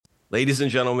Ladies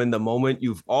and gentlemen, the moment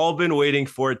you've all been waiting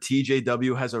for,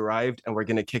 TJW has arrived, and we're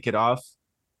going to kick it off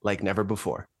like never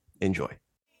before. Enjoy.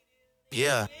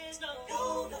 Yeah.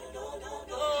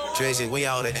 Tracy, we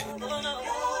out it.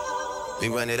 We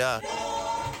run it up.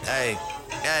 Hey,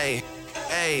 hey,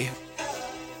 hey.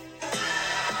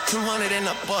 200 in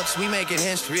the bucks, we making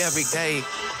history every day.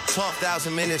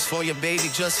 12,000 minutes for your baby,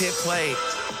 just hit play.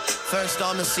 First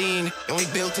on the scene, and we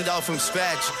built it all from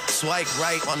scratch. Swipe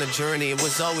right on the journey, it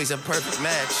was always a perfect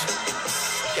match.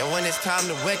 And when it's time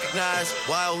to recognize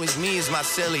why always me is my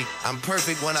silly. I'm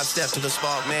perfect when I step to the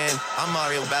spot, man. I'm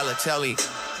Mario Balotelli.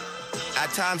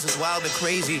 At times it's wild and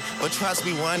crazy, but trust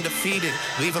me, we're undefeated.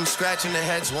 Leave them scratching their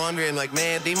heads wondering like,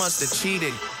 man, they must have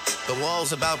cheated. The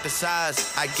wall's about the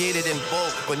size, I get it in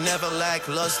bulk, but never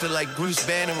lackluster like Bruce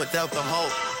Banner without the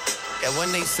Hulk. And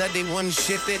when they said they wouldn't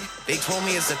shift it, they told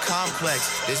me it's a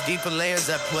complex. There's deeper layers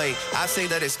at play. I say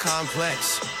that it's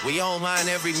complex. We online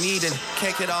every meeting,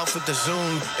 kick it off with the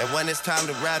Zoom. And when it's time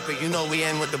to rap it, you know we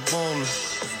end with the boom.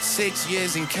 6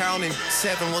 years and counting,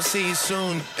 7, we'll see you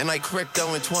soon. And like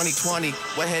crypto in 2020,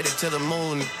 we're headed to the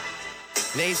moon.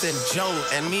 Nathan, Joe,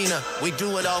 and Mina, we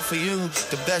do it all for you.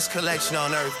 The best collection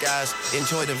on earth, guys.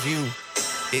 Enjoy the view.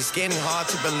 It's getting hard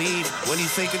to believe when you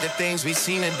think of the things we've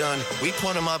seen and done. We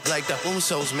put them up like the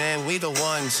Usos, man, we the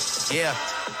ones. Yeah,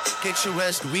 get your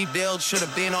rest, rebuild, should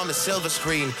have been on the silver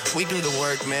screen. We do the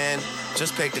work, man,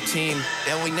 just pick the team.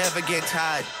 Then we never get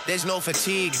tired, there's no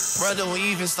fatigue. Brother, we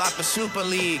even stop the Super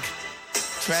League.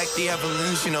 Track the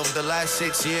evolution over the last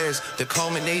 6 years. The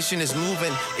culmination is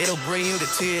moving, it'll bring you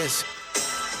to tears.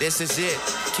 This is it,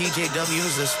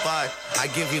 TJW's the spot. I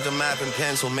give you the map and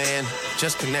pencil, man.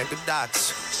 Just connect the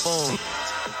dots. Boom.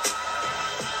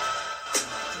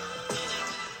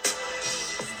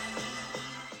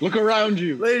 Look around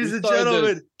you. Ladies and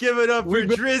gentlemen, give it up for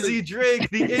Drizzy Drake.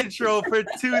 The intro for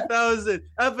 2000.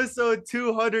 Episode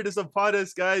 200 is upon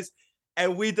us, guys.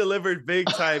 And we delivered big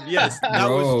time. Yes, that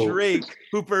was Drake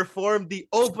who performed the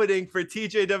opening for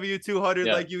TJW 200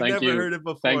 like you never heard it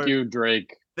before. Thank you,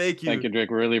 Drake. Thank you. Thank you,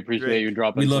 Drake. We really appreciate you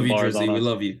dropping some bars on us. We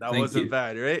love you. That wasn't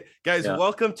bad, right? Guys,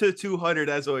 welcome to 200.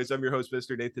 As always, I'm your host,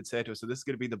 Mr. Nathan Santos. So this is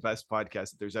going to be the best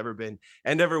podcast that there's ever been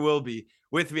and ever will be.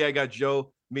 With me, I got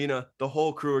Joe, Mina, the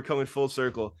whole crew are coming full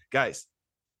circle. Guys,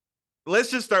 let's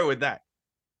just start with that.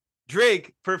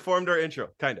 Drake performed our intro,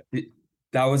 kind of.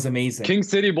 That was amazing. King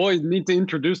City boys need to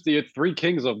introduce the 3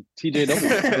 kings of TJW. This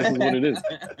is what it is.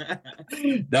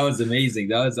 That was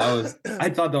amazing. I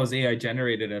thought that was AI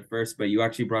generated at first, but you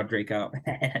actually brought Drake out.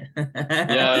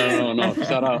 No.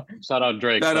 Shout out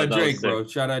Drake. Shout out Drake, bro.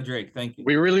 Shout out Drake. Thank you.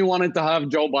 We really wanted to have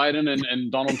Joe Biden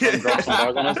and Donald Trump drop some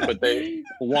bars on us, but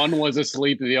one was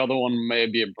asleep, the other one may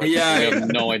be in prison. Yeah, we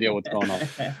have no idea what's going on.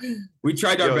 We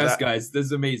tried our best, guys. This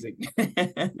is amazing.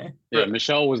 Yeah,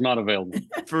 Michelle was not available.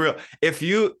 For real.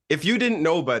 If you didn't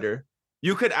know better,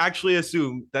 you could actually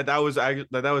assume that was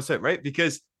him, right?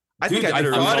 Because I think I did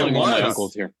a really good my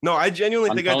uncles here. No, I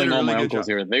genuinely think I did a really good job.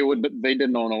 Here. They don't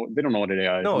know what it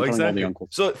is. No, exactly.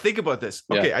 So think about this.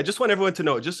 Okay, I just want everyone to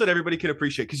know, just so that everybody can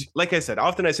appreciate, because like I said,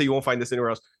 often I say you won't find this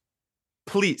anywhere else.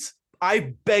 Please,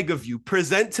 I beg of you,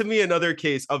 present to me another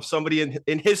case of somebody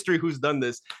in history who's done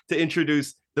this to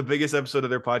introduce the biggest episode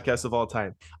of their podcast of all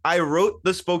time. I wrote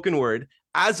the spoken word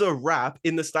as a rap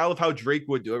in the style of how Drake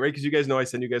would do it, right? Because you guys know I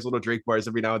send you guys little Drake bars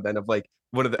every now and then of like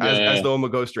one of the as though I'm a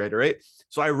ghostwriter, right?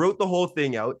 So I wrote the whole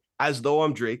thing out as though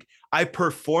I'm Drake. I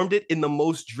performed it in the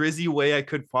most drizzy way I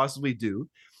could possibly do.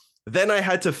 Then I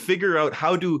had to figure out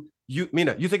how to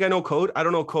Mina, you think I know code? I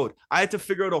don't know code. I had to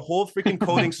figure out a whole freaking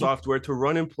coding software to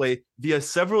run and play via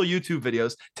several YouTube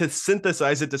videos to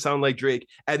synthesize it to sound like Drake,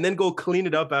 and then go clean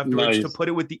it up afterwards to put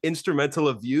it with the instrumental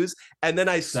of Views. And then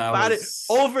I spat it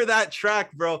over that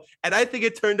track, bro. And I think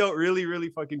it turned out really, really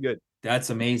fucking good. That's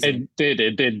amazing.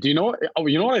 It did. Do you know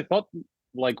what I thought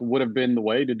like would have been the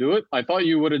way to do it? I thought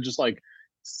you would have just like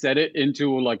set it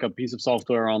into like a piece of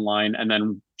software online and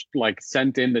then like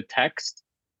sent in the text.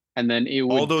 And then it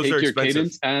would take your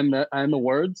cadence and the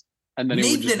words, and then it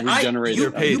would just regenerate.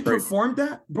 You performed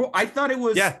that, bro? I thought it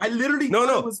was. Yeah. I literally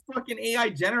thought it was fucking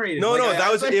AI generated. No,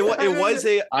 that was it was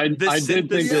a. I did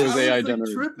think it was AI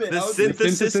generated. The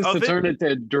synthesis of to turn it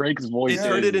to Drake's voice. It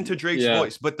turned it into Drake's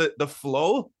voice, but the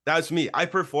flow, that's me. I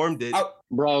performed it.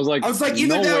 Bro, I was like, either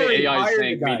no way AI is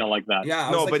saying Mina like that. Yeah,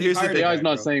 no, but here's the thing. AI's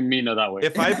not saying Mina that way.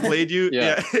 If I played you,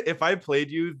 if I played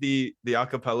you the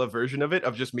acapella version of it,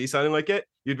 of just me sounding like it,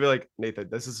 you'd be like, Nathan,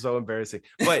 this is so embarrassing.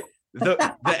 But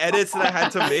the edits that I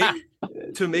had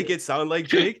to make it sound like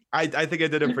Drake, I think I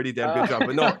did a pretty damn good job.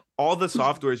 But no, all the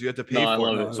softwares you had to pay I for.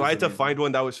 love it. So I had to find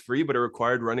one that was free, but it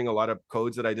required running a lot of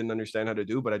codes that I didn't understand how to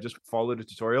do, but I just followed a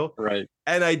tutorial. Right.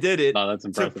 And I did it That's to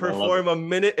impressive. perform a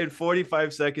minute and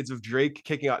 45 seconds of Drake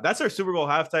kicking out. That's our Super Bowl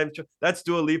halftime. That's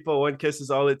Dua Lipa. One kiss is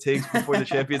all it takes before the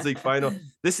Champions League final.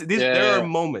 There are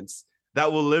moments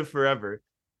that will live forever.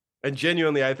 And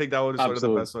genuinely, I think that one is one of the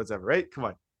best ones ever, right? Come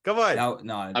on.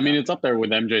 I mean, it's up there with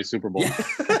MJ's Super Bowl. It's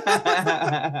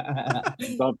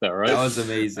up there, right? That was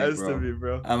amazing, bro. To be,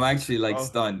 bro. I'm actually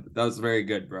stunned. That was very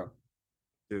good, bro.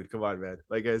 Dude, come on, man.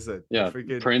 Like I said,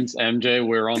 Prince, MJ,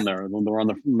 we're on there. We're on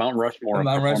the Mount Rushmore.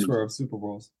 Mount Rushmore of Super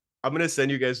Bowls. I'm gonna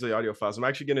send you guys the audio files. I'm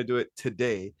actually gonna do it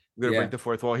today. I'm gonna break the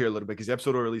fourth wall here a little bit because the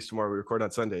episode will release tomorrow. We record on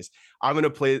Sundays. I'm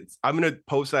gonna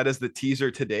post that as the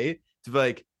teaser today to be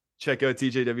like, check out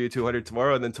TJW 200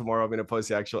 tomorrow, and then tomorrow I'm gonna post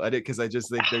the actual edit because I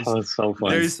just think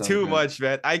there's too much,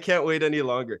 man. I can't wait any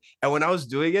longer. And when I was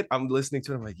doing it, I'm listening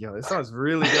to it. I'm like, yo, this sounds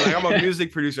really good. Like, I'm a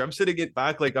music producer. I'm sitting it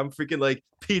back like I'm freaking like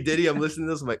P Diddy. I'm listening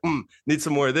to this. I'm like, need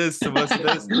some more of this, some less of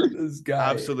this. This guy,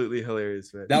 absolutely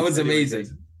hilarious, man. That was amazing.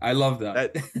 I love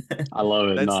that. I love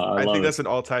it. I think that's an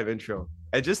all-time intro.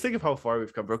 And just think of how far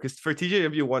we've come, bro. Because for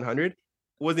TJW 100.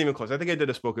 Wasn't even close. I think I did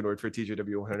a spoken word for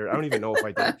TJW 100. I don't even know if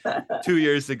I did 2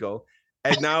 years ago.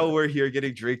 And now we're here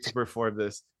getting Drake to perform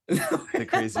this. The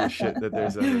craziest shit that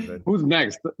there's ever been. Who's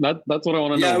next? That's what I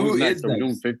want to know. Who's next? Are we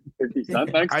doing 50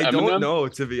 Cent next? I don't know,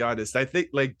 to be honest. I think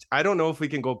I don't know if we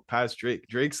can go past Drake.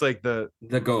 Drake's like the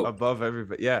GOAT above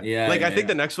everybody. Yeah. I think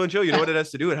the next one, Joe, you know what it has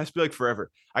to do? It has to be like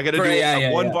forever. I gotta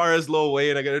do one bar as Lil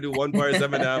Wayne, I gotta do one bar as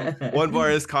Eminem, one bar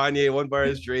as Kanye, one bar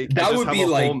as Drake. That would be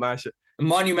like mashup.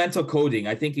 Monumental coding.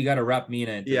 I think you got to wrap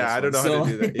Mina into this I don't know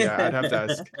how to do that. Yeah, I'd have to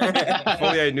ask. If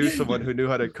only I knew someone who knew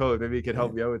how to code. Maybe he could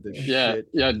help me out with this.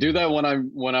 Shit. Do that when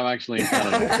I'm actually in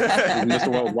Canada.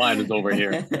 Mr. Worldwide is over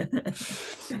here.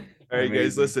 All right,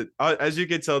 guys, listen. As you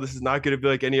can tell, this is not going to be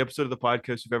like any episode of the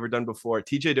podcast we've ever done before.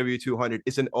 TJW 200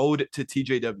 is an ode to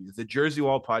TJW. The Jersey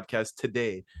Wall podcast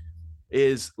today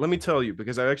is, let me tell you,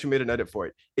 because I actually made an edit for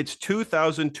it. It's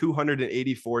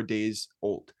 2,284 days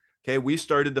old. Okay, we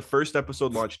started the first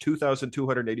episode launch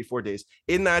 2,284 days.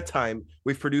 In that time,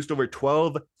 we've produced over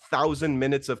 12,000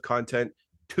 minutes of content,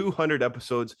 200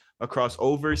 episodes across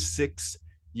over 6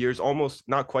 years, almost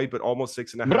not quite, but almost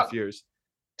 6.5 years.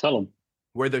 Tell them.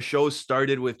 Where the show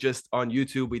started with just on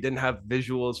YouTube. We didn't have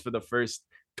visuals for the first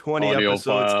 20 audio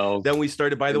episodes. Files. Then we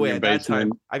started, by the way, at that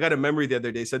time, I got a memory the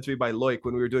other day sent to me by Loic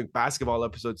when we were doing basketball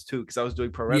episodes too, because I was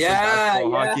doing pro wrestling,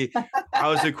 basketball, hockey. I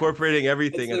was incorporating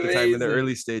everything at the time in the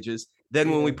early stages.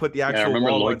 Then when we put the actual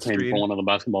wall on screen, for one of the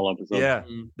basketball episodes.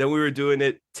 Then we were doing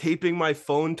it, taping my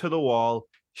phone to the wall,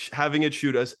 having it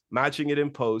shoot us, matching it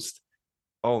in post.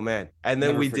 Oh man. And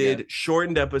then did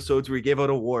shortened episodes where we gave out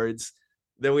awards.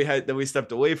 Then we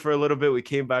stepped away for a little bit. We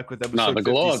came back with episode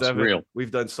 57. Real.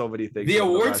 We've done so many things. The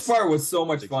awards part was so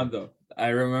much fun though. I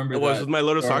remember it was with my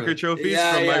little soccer trophies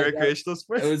from my recreational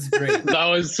sport. It was great. That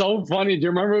was so funny. Do you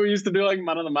remember we used to do like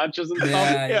man of the matches and stuff?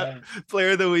 Yeah.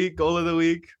 Player of the week, goal of the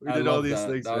week. We did all these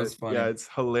things. That was funny. Yeah, it's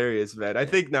hilarious, man. I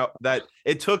think now that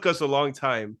it took us a long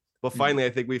time, but finally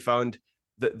I think we found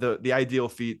the ideal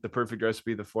feat, the perfect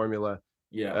recipe, the formula.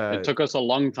 Yeah, it took us a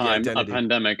long time, a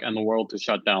pandemic and the world to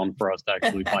shut down for us to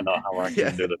actually find out how we're actually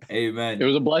going to do this. Amen. It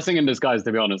was a blessing in disguise,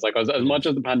 to be honest. Like as much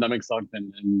as the pandemic sucked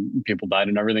and people died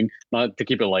and everything, not to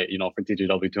keep it light, for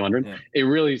TJW 200, it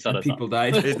really set us people up.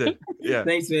 Died. It did. Yeah.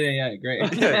 Thanks, man. Yeah, great.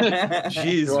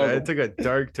 Jeez, man, it took a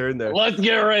dark turn there. Let's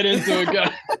get right into it,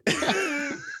 guys.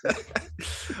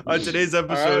 On today's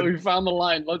episode, all right, we found the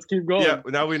line. Let's keep going. Yeah,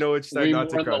 now we know which side not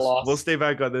to cross. We'll stay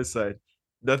back on this side.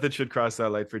 Nothing should cross that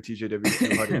line for TJW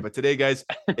 200. But today, guys,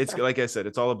 it's like I said,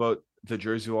 it's all about the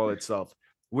Jersey Wall itself.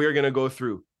 We're going to go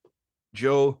through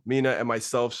Joe, Mina, and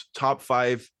myself's top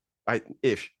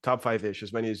five-ish,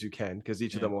 as many as you can, because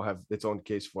each of them will have its own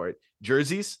case for it.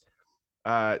 Jerseys,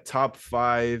 top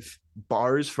 5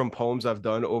 bars from poems I've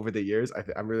done over the years.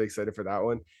 I'm really excited for that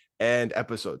one. And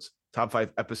episodes, top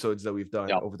 5 episodes that we've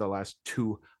done over the last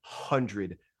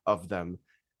 200 of them.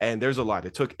 And there's a lot.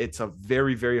 It's a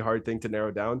very, very hard thing to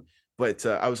narrow down. But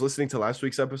I was listening to last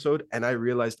week's episode and I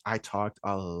realized I talked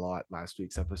a lot last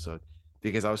week's episode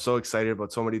because I was so excited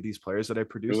about so many of these players that I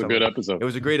produced. It was a good episode. It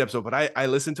was a great episode. But I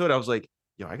listened to it. I was like,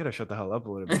 yo, I got to shut the hell up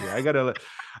a little bit here.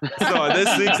 So on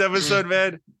this week's episode,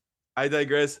 man, I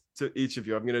digress to each of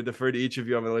you. I'm going to defer to each of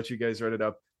you. I'm going to let you guys run it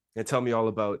up and tell me all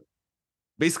about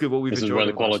basically what we've enjoyed. This is where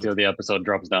the quality of the episode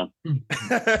drops down.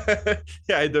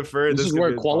 Yeah, I defer. This is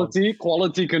where quality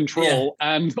control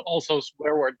and also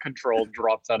swear word control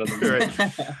drops out of the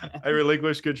right. I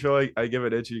relinquish control. I give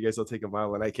an inch. You guys will take a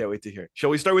mile, and I can't wait to hear.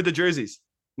 Shall we start with the jerseys?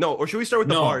 No, or should we start with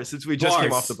the No, bars since we just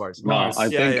came off bars. the bars? No, Bars. I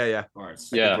think Yeah. Bars.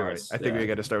 Yeah. I think you're right. Bars. I think we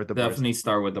got to start with the bars. Definitely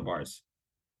start with the bars.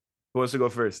 Who wants to go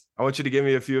first? I want you to give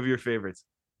me a few of your favorites.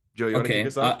 Joe, you want to Okay, kick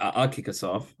us off? I'll kick us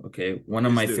off. Okay, one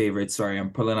of Please my do. favorites. Sorry, I'm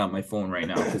pulling out my phone right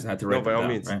now because I had to write by them all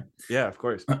down, means. right? Yeah, of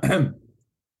course.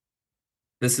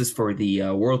 This is for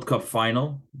the World Cup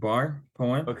final bar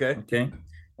poem. Okay. Okay.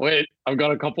 Wait, I've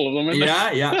got a couple of them in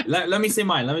there. Yeah. Let me say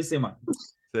mine.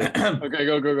 Okay,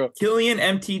 go. Killian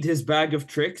emptied his bag of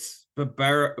tricks, but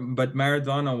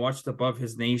Maradona watched above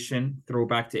his nation. Throw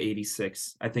back to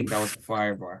 '86. I think that was a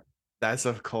fire bar. That's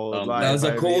a cold line. That was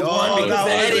a cold one. Oh, that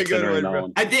was a edit, good one,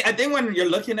 bro. I think when you're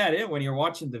looking at it, when you're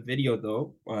watching the video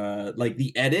though, like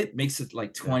the edit makes it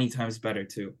like 20 times better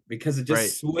too, because it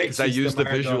just switches. Because I used the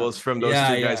visuals from those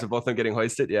two guys of both them getting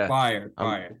hoisted. Yeah. Fire.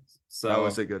 So that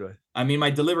was a good one. I mean,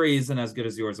 my delivery isn't as good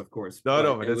as yours, of course.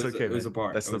 No, but it's okay. It was a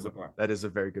bar. That's a bar. That is a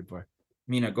very good bar.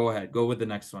 Mina, go ahead. Go with the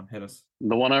next one. Hit us.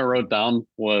 The one I wrote down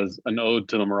was an ode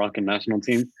to the Moroccan national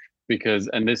team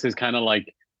and this is kind of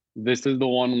like, this is the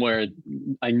one where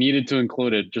I needed to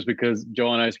include it just because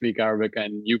Joe and I speak Arabic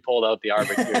and you pulled out the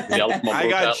Arabic here. I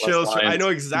got chills. I know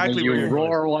exactly where you're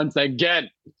roar going. Once again.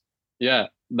 Yeah,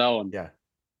 that one. Yeah.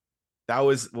 That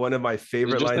was one of my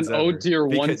favorite just lines an ode ever. to your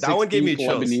That one gave me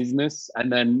chills. Lebanese-ness, and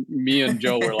then me and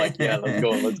Joe were like, "Yeah, let's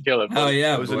go, let's kill it." Oh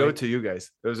yeah, it was an ode to you guys.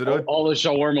 It was an ode. All the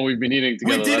shawarma we've been eating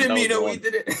together. We did it, Mina. We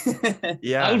did it.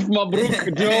 Yeah. Alf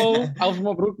Mabruk, Joe. Alf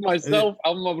Mabruk, myself.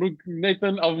 Alf Mabruk,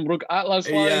 Nathan. Alf Mabruk, Atlas.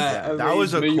 Yeah, that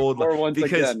was a cold line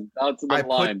because that's the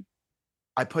line.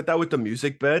 I put that with the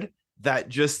music bed that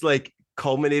just like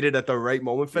culminated at the right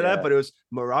moment for that. But it was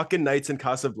Moroccan Nights in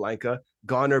Casablanca,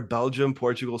 Goner, Belgium,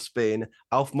 Portugal, Spain,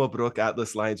 Alf Mabruk,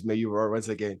 Atlas Lions, may you roar once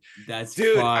again. That's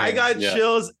dude, fire. I got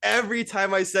chills every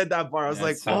time I said that bar. I was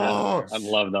like, oh, I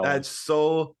love that. That's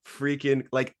so freaking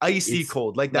like icy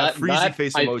cold, like that freezy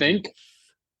face emoji. I think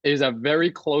is a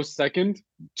very close second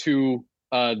to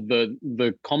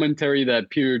the commentary that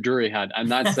Peter Drury had, and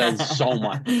that says so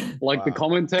much. Like the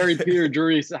commentary Peter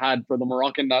Drury had for the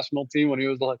Moroccan national team when he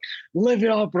was like, "Live it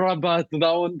up, Rabat."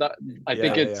 That one, I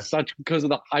think it's such because of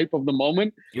the hype of the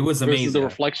moment. It was amazing. Versus the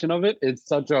reflection of it. It's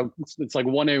like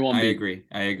 1A, 1B.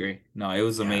 I agree. No, it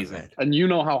was amazing. Man. And you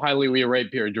know how highly we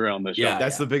rate Peter Drury on this show. Yeah,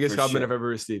 that's the biggest compliment I've ever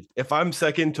received. If I'm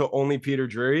second to only Peter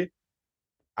Drury,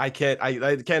 I can't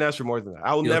ask for more than that.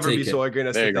 I will never be so arrogant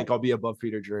as to think I'll be above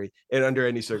Peter Drury in under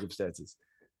any circumstances.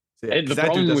 So, yeah, the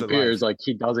problem with Peter is like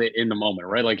he does it in the moment,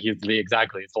 right? Like it's live.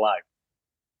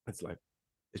 It's live.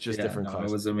 It's just different class.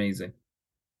 It was amazing.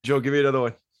 Joe, give me another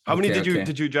one. How many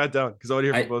did you jot down? Because I want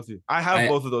to hear from both of you. I have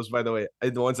both of those, by the way.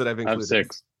 The ones that I've included.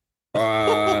 I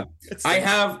have 6.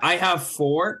 I have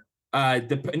 4.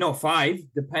 5,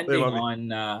 depending on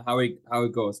how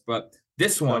it goes. But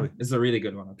this one is a really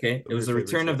good one. Okay, it was a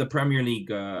return of the Premier League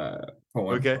poem.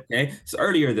 Okay, so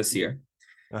earlier this year,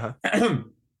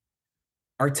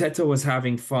 Arteta was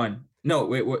having fun. No,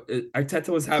 wait, Arteta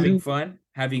was having fun,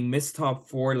 having missed top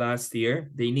 4 last year.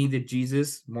 They needed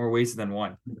Jesus more ways than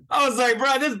one. I was like,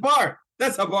 bro, that's a bar.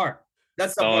 That's a bar.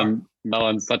 That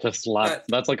one's such a slap.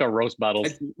 That's like a roast battle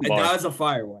bar. That was a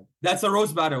fire one. That's a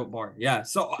roast battle bar. Yeah.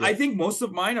 So I think most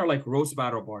of mine are like roast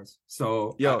battle bars.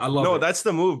 So I love it. That's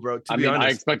the move, bro. To be honest, I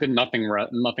expected nothing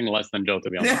less than Joe, to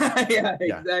be honest. yeah,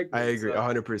 exactly. I agree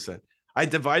 100%. I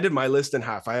divided my list in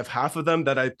half. I have half of them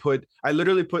that I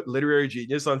literally put literary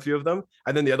genius on a few of them.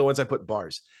 And then the other ones I put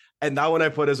bars. And that one I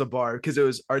put as a bar because it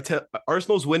was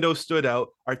Arsenal's window stood out.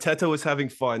 Arteta was having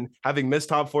fun. Having missed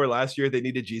top 4 last year, they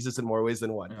needed Jesus in more ways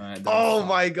than one. Oh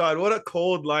my God, what a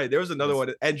cold line. There was another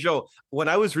one. And Joe, when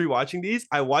I was rewatching these,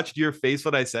 I watched your face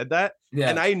when I said that. Yeah.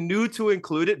 And I knew to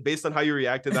include it based on how you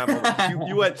reacted that moment.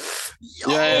 You went,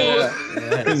 yo!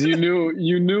 Because you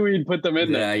knew he'd put them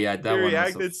in there. Yeah, that one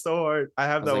reacted so hard. I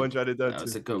have that one jotted down too. That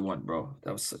was a good one, bro.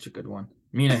 That was such a good one.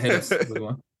 Mina hit us. Good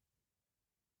one.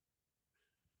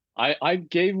 I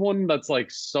gave one that's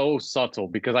like so subtle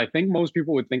because I think most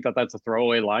people would think that that's a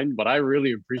throwaway line, but I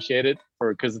really appreciate it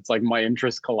because it's like my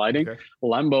interests colliding.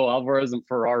 Lambo, Alvarez, and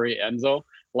Ferrari, Enzo.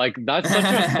 Like that's such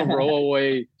a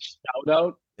throwaway shout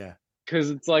out. Yeah. Because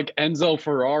it's like Enzo,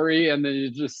 Ferrari, and then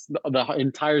it's just the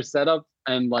entire setup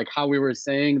and like how we were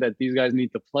saying that these guys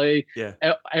need to play. Yeah.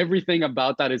 Everything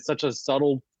about that is such a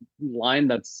subtle line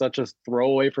that's such a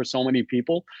throwaway for so many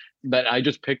people that I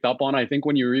just picked up on. I think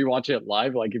when you rewatch it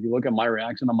live, like if you look at my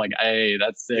reaction, I'm like, hey,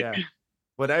 that's sick.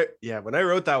 Yeah. When I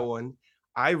wrote that one,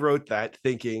 I wrote that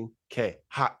thinking, okay,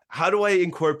 how do I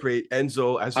incorporate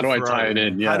Enzo as how do Ferrari? I tie it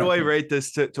in? Yeah. How do I write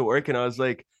this to work? And I was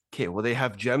like, okay, well, they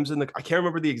have gems in the. I can't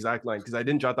remember the exact line because I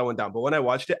didn't jot that one down. But when I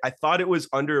watched it, I thought it was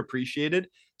underappreciated,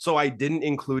 so I didn't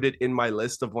include it in my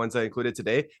list of ones I included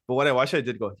today. But when I watched it, I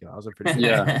did go, yeah, that was a pretty.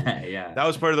 Yeah. That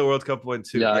was part of the World Cup one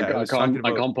too. Yeah, Yeah, I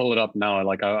can't pull it up now.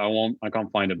 Like I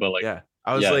can't find it. But like, yeah,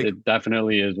 I was like, it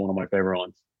definitely is one of my favorite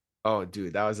ones. oh,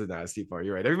 dude, that was a nasty part.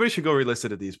 You're right. Everybody should go re-listen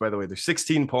to these. By the way, there's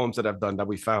 16 poems that I've done that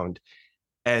we found,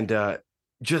 and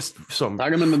just some.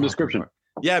 Tag them in the description.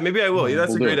 Yeah, maybe I will. Yeah,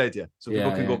 that's We'll a great idea. So people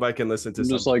Yeah, can go back and listen to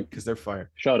Just some like- because they're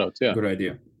fire. Shout outs, yeah. Good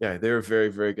idea. Yeah, they were very,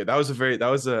 very good. That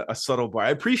was a subtle bar. I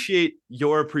appreciate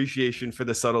your appreciation for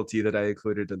the subtlety that I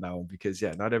included in that one because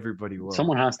yeah, not everybody will.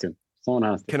 Someone has to.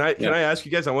 Can I ask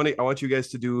you guys? I want you guys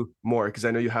to do more because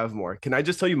I know you have more. Can I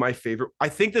just tell you my favorite? I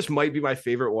think this might be my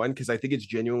favorite one because I think it's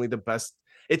genuinely the best.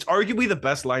 It's arguably the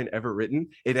best line ever written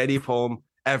in any poem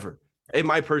ever, in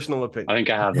my personal opinion. I think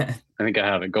I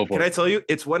have it. Go for it. Can I tell you?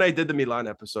 It's when I did the Milan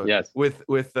episode. Yes. With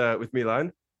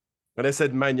Milan. And I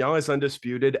said, Magnan is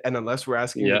undisputed. And unless we're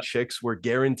asking the chicks, we're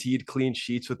guaranteed clean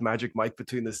sheets with Magic Mike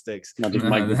between the sticks. Magic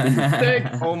Mike between the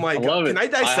sticks. Oh my God. Love it. Can I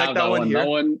dissect that one here? That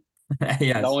one.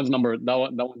 Yes. That one's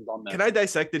on there. Can I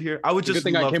dissect it here? I would just good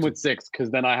thing I love came to. with 6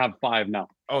 because then I have 5 now.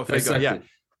 Oh, thank God. Dissect Yeah. it.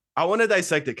 I want to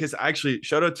dissect it because actually,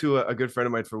 shout out to a good friend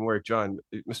of mine from work, John,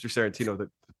 Mr. Sarantino, that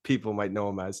people might know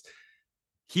him as.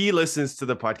 He listens to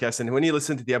the podcast, and when he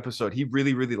listened to the episode, he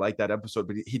really, really liked that episode.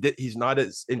 But he's not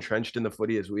as entrenched in the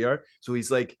footy as we are. So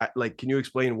he's like, can you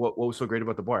explain what was so great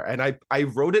about the bar? And I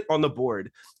wrote it on the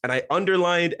board, and I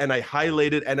underlined, and I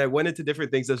highlighted, and I went into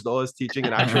different things as though I was teaching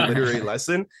an actual literary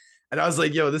lesson. And I was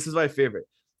like, yo, this is my favorite.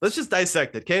 Let's just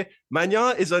dissect it, okay?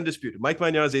 Magnan is undisputed. Mike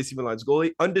Magnan is AC Milan's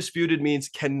goalie. Undisputed means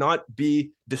cannot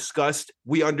be discussed.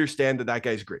 We understand that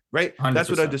guy's great, right? 100%. That's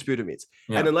what undisputed means.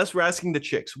 Yeah. And unless we're asking the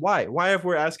chicks, why? Why if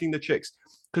we're asking the chicks?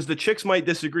 Because the chicks might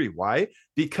disagree. Why?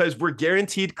 Because we're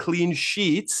guaranteed clean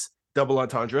sheets, double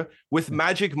entendre, with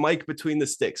Magic Mike between the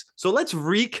sticks. So let's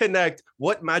reconnect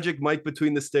what Magic Mike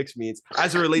between the sticks means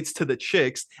as it relates to the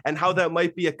chicks and how that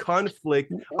might be a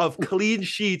conflict of clean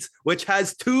sheets, which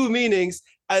has 2 meanings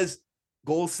as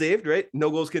goals saved, right? No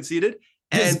goals conceded,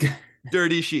 and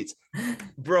dirty sheets.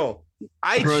 Bro,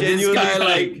 genuinely this guy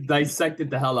like dissected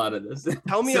the hell out of this.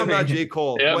 Tell me I'm not J.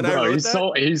 Cole. Yeah, when bro, I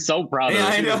wrote he's so proud of it.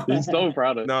 I know. He's so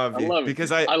proud of it. No, I love it.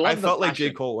 because I love the felt like J.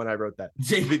 passion. Cole when I wrote that.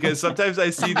 J. Because sometimes I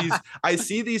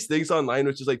see these things online,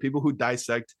 which is like people who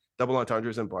dissect double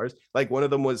entendres and bars. Like one of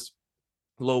them was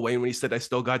Lil Wayne when he said, I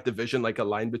still got division, like a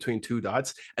line between 2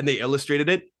 dots. And they illustrated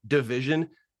it, division.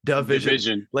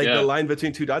 Like the line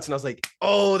between 2 dots. And I was like,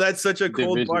 oh, that's such a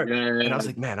cold bar. Yeah. And I was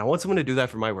like, man, I want someone to do that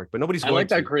for my work, but nobody's I going like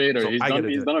that to. creator. So He's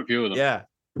done a few of them. Yeah.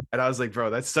 And I was like, bro,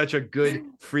 that's such a good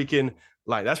freaking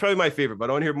line. That's probably my favorite,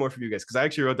 but I want to hear more from you guys because I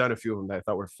actually wrote down a few of them that I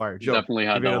thought were fire. Joe, definitely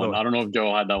had that one. I don't know if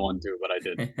Joe had that one too, but I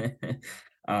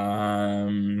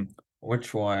did.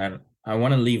 Which one? I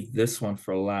want to leave this one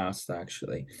for last,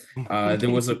 actually.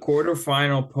 There was a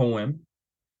quarterfinal poem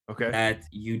that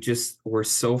you just were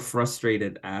so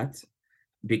frustrated at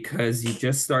because you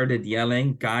just started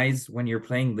yelling, guys, when you're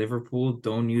playing Liverpool,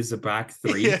 don't use a back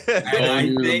 3. Yeah.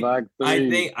 And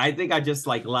I think I just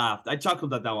like laughed. I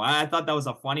chuckled at that one. I thought that was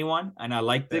a funny one, and I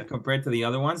liked it compared to the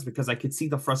other ones because I could see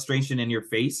the frustration in your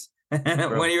face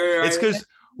when you're. It's because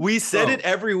we said it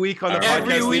every week on the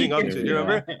podcast leading up to. Do you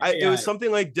remember? It was something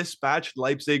like dispatched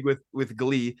Leipzig with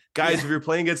glee. Guys, if you're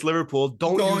playing against Liverpool,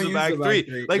 don't use a back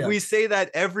 3. Like we say that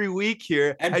every week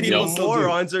here, and you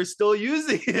morons are still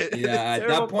using it. Yeah, at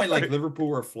that point, like Liverpool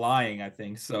were flying, I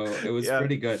think. So it was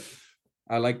pretty good.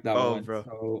 I like that one. Oh, bro.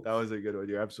 So... That was a good one.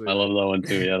 You're absolutely I love that one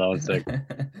too. Yeah, that was sick.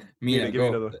 Mina, give me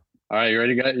another one. All right, you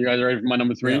ready, guys? You guys ready for my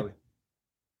number 3? Yeah.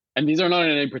 And these are not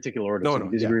in any particular order. No, so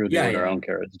no. Disagree with the order. I don't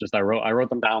care. It's just I wrote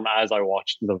them down as I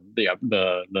watched the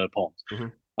poems.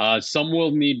 Mm-hmm. Some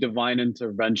will need divine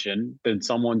intervention. Did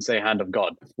someone say hand of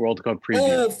God? World Cup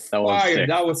preview. Oh,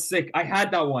 that was sick. I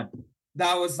had that one.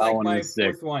 That was like my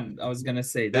 4th one. I was gonna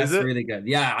say that's really good.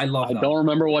 Yeah, I love. I don't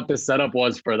remember what the setup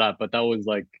was for that, but that was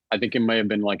like I think it may have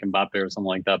been like Mbappe or something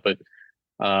like that. But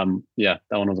yeah,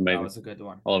 that one was amazing. That was a good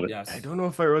one. I love it. I don't know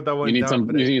if I wrote that one. You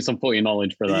need some footy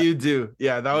knowledge for that. You do.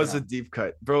 Yeah, that was a deep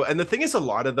cut, bro. And the thing is, a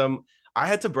lot of them, I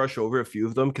had to brush over a few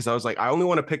of them because I was like, I only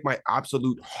want to pick my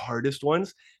absolute hardest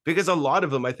ones because a lot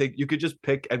of them, I think you could just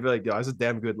pick and be like, yo, that's a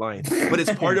damn good line. But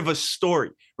it's part of a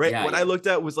story, right? What I looked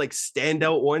at was like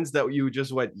standout ones that you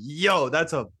just went, yo,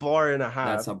 that's a bar and a half.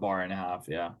 That's a bar and a half.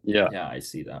 Yeah. Yeah. Yeah, I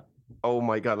see that. Oh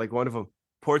my God. Like one of them,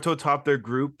 Porto topped their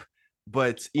group,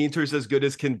 but Inter's as good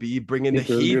as can be, bringing the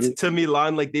heat to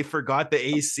Milan like they forgot the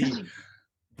AC.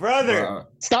 Brother,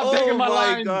 stop taking my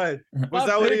lines. God. Was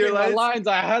that one of your lines?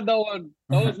 I had that one.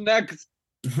 That was next.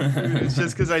 It's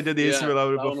just because I did the AC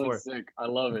Milan that one before. was sick. I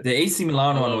love it. The AC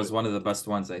Milan I one love was it. one of the best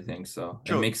ones, I think. So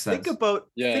Joe, it makes sense. think about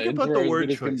the Inter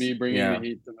word as good as can choice. be bringing Yeah. the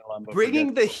Heat to Milan, but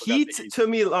Bringing the forgot Heat to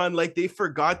Milan like they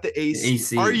forgot the AC.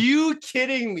 AC. Are you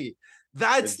kidding me?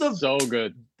 That's so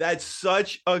good. That's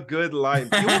such a good line.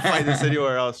 You won't find this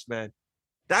anywhere else, man.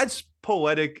 That's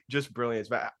poetic, just brilliance.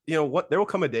 But you know what? There will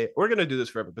come a day. We're gonna do this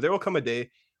forever, but there will come a day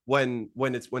when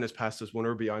it's past us, when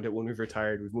we're beyond it, when we've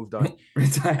retired, we've moved on.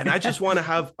 And I just want to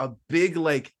have a big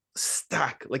like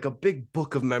stack, like a big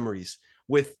book of memories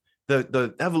with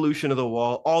the evolution of the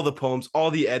wall, all the poems,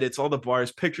 all the edits, all the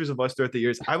bars, pictures of us throughout the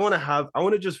years. I want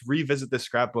to just revisit this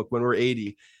scrapbook when we're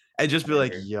 80 and just be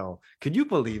like, yo, could you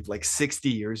believe like 60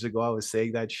 years ago I was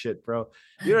saying that shit, bro?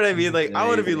 You know what I mean? Like, I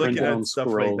want to be looking at stuff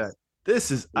like that.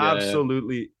 This is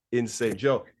absolutely insane.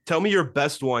 Joe, tell me your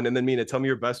best one, and then Mina, tell me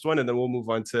your best one, and then we'll move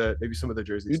on to maybe some of the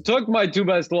jerseys. You took my two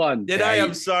best ones. Did I?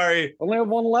 I'm sorry. Only have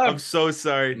one left. I'm so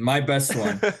sorry. My best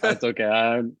one. That's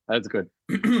okay. That's good.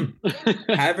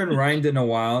 Haven't rhymed in a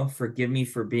while. Forgive me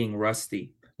for being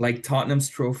rusty. Like Tottenham's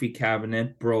trophy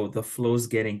cabinet, bro. The flow's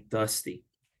getting dusty.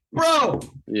 Bro,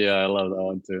 yeah, I love that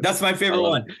one too. That's my favorite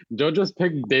one. Joe just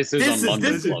picked disses on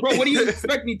London Club. Bro, what do you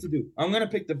expect me to do? I'm gonna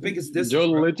pick the biggest disses.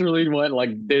 Joe bro. literally went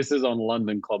like disses on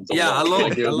London clubs. Yeah, I love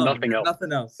like, it. Nothing else.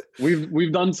 Nothing else.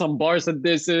 We've done some Barca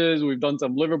disses. We've done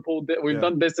some Liverpool. We've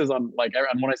done disses on like.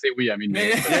 And when I say we, I mean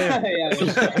me.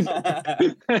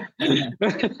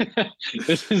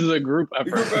 This is a group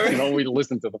effort. You know, we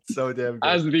listen to them. So damn good.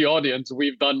 As the audience,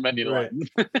 we've done many lines.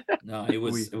 No, it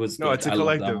was. No, it's a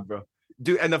collective, bro.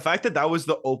 Dude, and the fact that was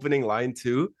the opening line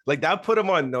too, like that put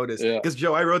him on notice. Because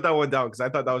Joe, I wrote that one down because I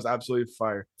thought that was absolutely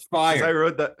fire. Fire. I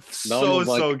wrote that so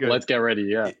good. Let's get ready.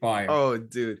 Yeah. Fire. Oh,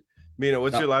 dude. Mina,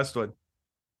 what's your last one?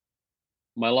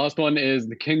 My last one is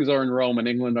the kings are in Rome and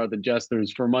England are the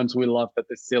jesters. For months we laughed at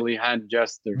the silly hand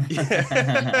jester. I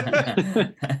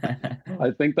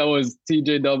think that was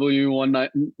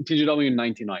TJW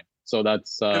 99. So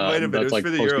that's like post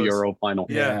the Euro final.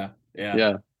 Yeah.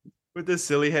 With the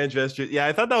silly hand gesture. Yeah,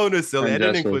 I thought that one was silly. Hand I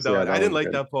didn't include that one. I didn't like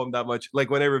good. that poem that much. Like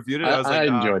when I reviewed it, I was like,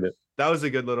 I enjoyed it. That was a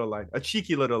good little line. A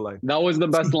cheeky little line. That was the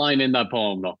best line in that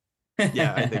poem, though.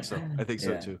 Yeah, I think so. I think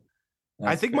so too.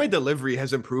 I think my delivery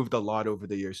has improved a lot over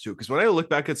the years too. Because when I look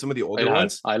back at some of the older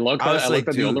ones, I looked at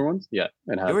the older ones. Yeah,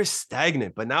 they were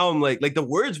stagnant. But now I'm like the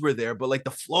words were there, but like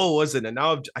the flow wasn't. And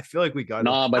now I feel like we got it.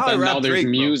 But then now there's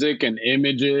music and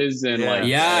images and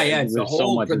it's a whole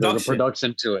so much. production. There's a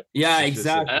production to it. Yeah,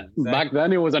 exactly. Back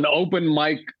then it was an open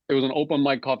mic. It was an open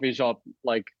mic coffee shop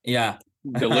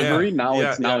delivery. Now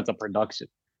it's a production.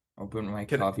 Open mic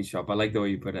coffee shop. I like the way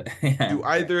you put it. Do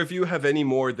either of you have any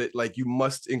more that like you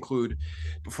must include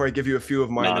before I give you a few of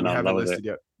mine that we haven't listed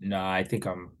yet? No, I think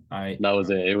that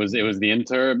was it. It was the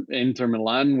Inter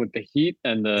Milan with the Heat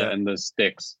and the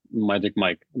Sticks, Magic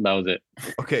Mike. That was it.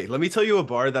 Okay, let me tell you a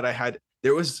bar that I had.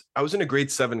 I was in a grade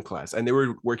 7 class and they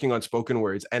were working on spoken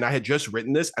words and I had just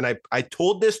written this and I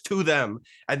told this to them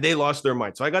and they lost their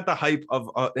mind. So I got the hype of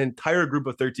an entire group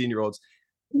of 13-year-olds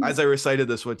as I recited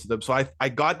this one to them. So I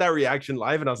got that reaction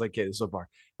live and I was like, okay, this is a bar.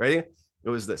 Ready? It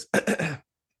was this.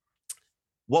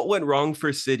 What went wrong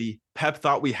for City? Pep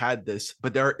thought we had this,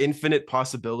 but there are infinite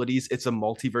possibilities. It's a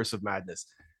multiverse of madness.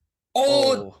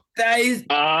 Oh. That is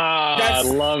I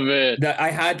love it. I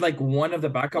had like one of the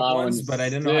backup ones, but I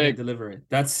didn't know how to deliver it.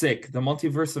 That's sick. The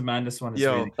multiverse of madness one is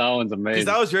really... that one's amazing.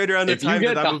 Because that was right around the time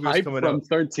that movie was coming out. From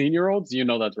 13-year-olds, you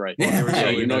know that's right.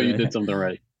 You know you did something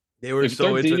right. They were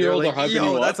so into it. They were like,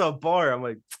 yo, that's a bar. I'm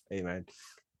like, hey, man.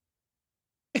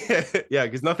 Yeah,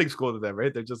 because nothing's cool to them,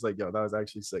 right? They're just like, yo, that was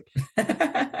actually sick.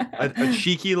 a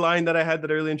cheeky line that I had that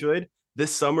I really enjoyed.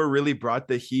 This summer really brought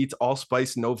the heat,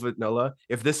 allspice, no vanilla.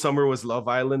 If this summer was Love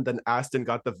Island, then Aston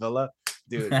got the villa.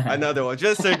 Dude, another one.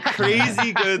 Just a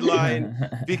crazy good line.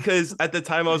 Because at the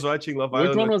time I was watching Love Island.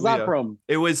 Which one was that from?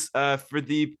 It was I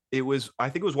think it was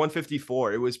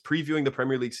 154. It was previewing the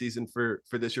Premier League season for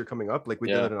this year coming up. Like we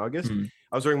did it in August.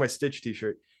 I was wearing my Stitch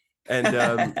t-shirt. And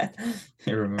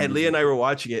and Leah and I were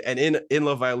watching it. And in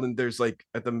Love Island, there's like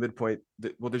at the midpoint,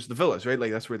 there's the villas, right?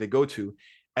 Like that's where they go to.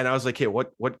 And I was like, hey,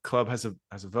 what club has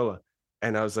a villa?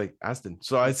 And I was like, Aston.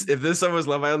 So if this summer was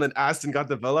Love Island and Aston got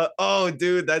the villa, oh,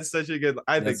 dude, that's such a good.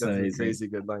 I think that's a crazy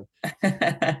good line.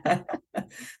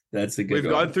 That's a good. We've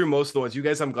gone through most of the ones. You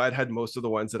guys, I'm glad, had most of the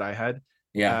ones that I had.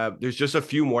 Yeah. There's just a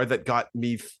few more that got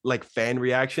me like fan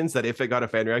reactions. That if it got a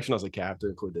fan reaction, I was like, I have to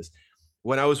include this.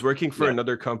 When I was working for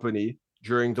another company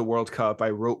during the World Cup,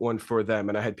 I wrote one for them,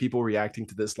 and I had people reacting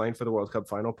to this line for the World Cup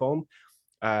final poem.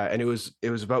 And it was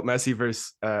about Messi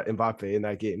versus Mbappe in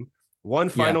that game. One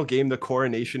final game, the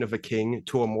coronation of a king,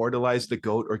 to immortalize the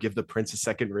GOAT or give the prince a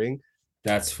second ring.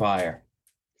 That's fire.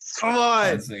 Come on.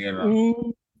 That's a good one.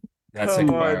 Ooh, That's a Come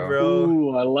good on, one. bro.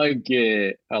 ooh, I like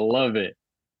it. I love it.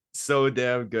 So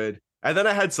damn good. And then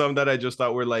I had some that I just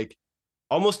thought were like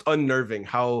almost unnerving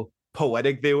how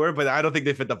poetic they were, but I don't think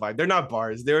they fit the vibe. They're not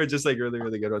bars. They were just like really,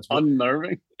 really good ones.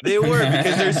 Unnerving. They were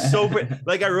because they're so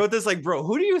like I wrote this like, bro,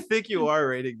 who do you think you are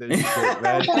rating this shit,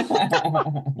 man?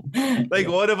 Like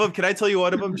one of them, can I tell you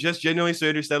one of them just genuinely so you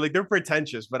understand? Like they're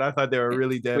pretentious, but I thought they were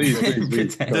really damn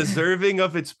good. Deserving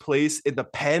of its place in the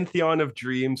pantheon of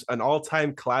dreams, an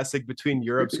all-time classic between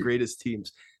Europe's greatest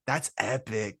teams. That's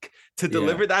epic to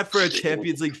deliver that for a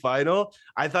Champions League final.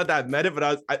 I thought that meant it,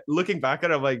 but looking back at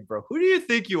it, I'm like, bro, who do you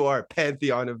think you are?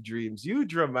 Pantheon of dreams, you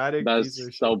dramatic.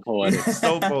 That's so poetic.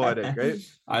 So poetic, right?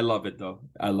 I love it though.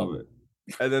 I love it.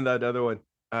 And then that other one,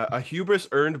 a hubris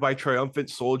earned by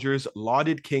triumphant soldiers,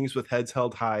 lauded kings with heads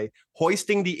held high,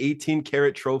 hoisting the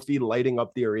 18-karat trophy, lighting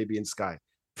up the Arabian sky.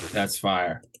 That's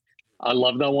fire. I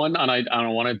love that one, and I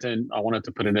wanted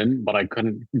to put it in, but I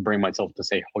couldn't bring myself to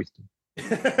say hoisting.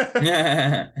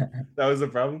 That was the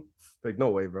problem. Like, no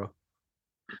way, bro.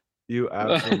 You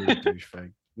absolute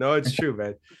douchebag. No, it's true,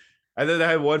 man. And then I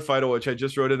had one final, which I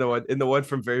just wrote in the one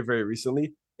from very, very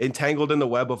recently. Entangled in the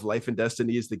web of life and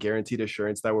destiny is the guaranteed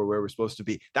assurance that we're where we're supposed to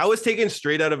be. That was taken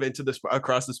straight out of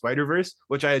Across the Spider-Verse,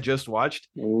 which I had just watched.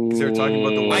 Because they were talking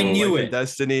about the web of life and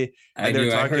destiny, and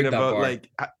they're talking about like,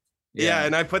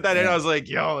 and I put that in. I was like,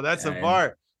 yo, that's a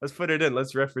bar. Let's put it in.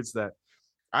 Let's reference that.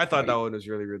 I thought that one was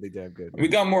really, really damn good. We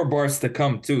got more bars to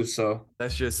come too, so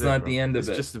that's just it's not the end of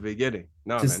it. It's just the beginning.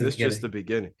 No, man, it's just the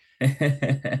beginning.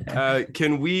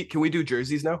 Can we do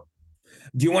jerseys now?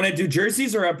 Do you want to do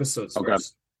jerseys or episodes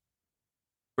first?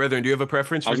 Brethren, do you have a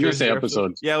preference? I was going to say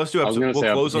episodes. Yeah, let's do episodes.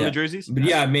 We'll close on the jerseys. But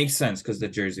yeah, it makes sense because the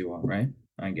jersey one, right?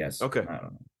 I guess. Okay. I don't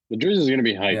know. The jerseys are going to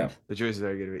be hype. Yeah. The jerseys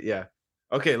are going to be, yeah.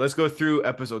 Okay, let's go through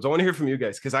episodes. I want to hear from you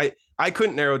guys because I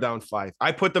couldn't narrow down 5.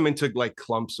 I put them into like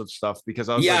clumps of stuff because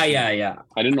I was yeah.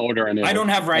 I didn't order any. I don't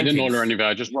have rankings. I didn't order any of it.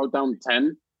 I just wrote down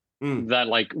 10 that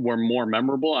like were more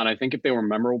memorable, and I think if they were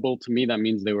memorable to me, that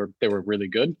means they were really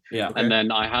good. Yeah. Okay. And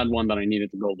then I had one that I needed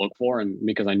to go look for, and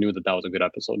because I knew that was a good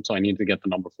episode, so I needed to get the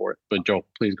number for it. But Joe,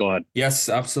 please go ahead. Yes,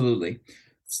 absolutely.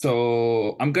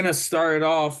 So I'm gonna start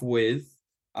off with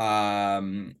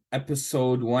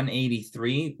episode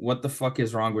 183. What the fuck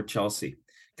is wrong with Chelsea?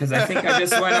 Because I think I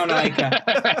just went on like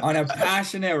on a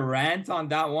passionate rant on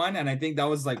that one, and I think that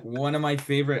was like one of my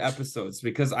favorite episodes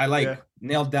because I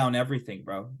nailed down everything,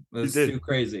 bro. It was too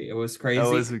crazy. It was crazy.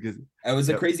 It was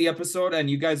a crazy episode, and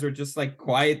you guys were just like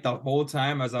quiet the whole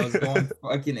time as I was going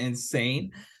fucking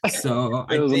insane. So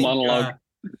it was a monologue.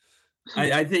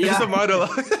 I think it was a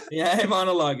monologue. A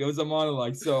monologue. It was a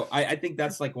monologue. So I think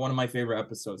that's like one of my favorite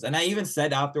episodes. And I even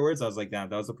said afterwards, I was like, damn,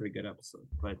 that was a pretty good episode.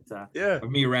 But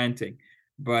of me ranting.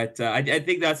 But I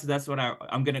think that's what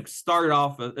I'm gonna start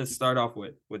off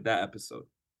with that episode.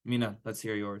 Mina, let's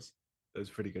hear yours. That was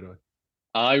a pretty good one.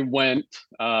 I went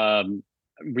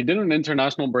we did an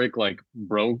international break like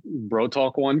bro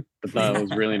talk one, but that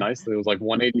was really nice. It was like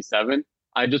 187.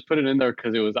 I just put it in there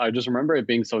because I just remember it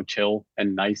being so chill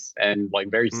and nice and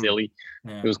like very silly.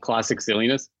 It was classic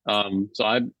silliness. So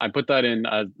I put that in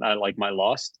as like my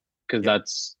lost because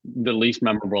that's the least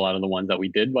memorable out of the ones that we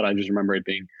did. But I just remember it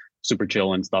being super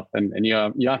chill and stuff. And you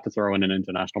have to throw in an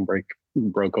international break,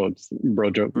 bro codes, bro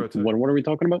joke. What are we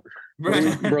talking about?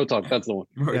 Bro talk. That's the one.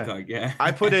 Bro talk. Yeah.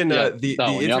 I put in the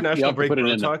international break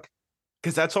bro talk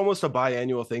because that's almost a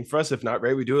biannual thing for us. If not,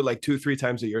 right, we do it like 2-3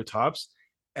 times a year tops.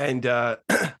 And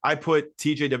I put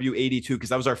TJW 82 because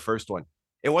that was our first one.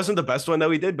 It wasn't the best one that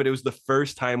we did, but it was the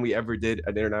first time we ever did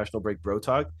an international break bro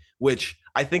talk, which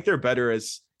I think they're better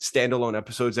as standalone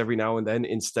episodes every now and then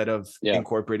instead of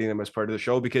incorporating them as part of the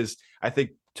show. Because I think,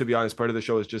 to be honest, part of the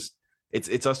show is just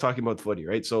it's us talking about footy,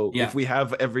 right? So if we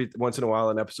have every once in a while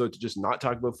an episode to just not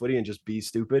talk about footy and just be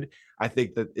stupid, I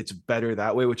think that it's better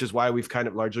that way, which is why we've kind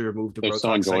of largely removed the bro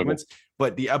talk segments.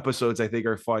 But the episodes I think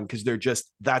are fun because they're just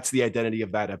that's the identity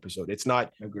of that episode. It's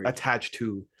not attached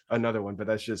to another one, but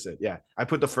that's just it. Yeah, I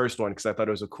put the first one because I thought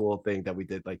it was a cool thing that we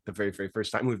did like the very, very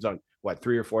first time. We've done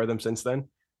 3 or 4 of them since then,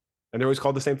 and they're always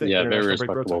called the same thing. Yeah, very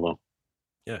respectable though.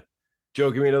 Yeah,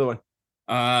 Joe, give me another one.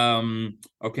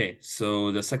 Okay,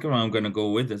 so the second one I'm gonna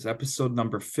go with is episode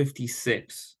number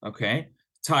 56. Okay,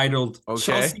 titled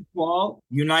Chelsea Fall,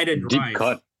 United Deep Rise.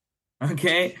 Cut.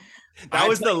 Okay, that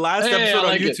was the last episode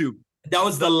on YouTube. That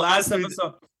was the last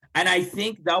episode. And I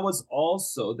think that was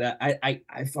also that I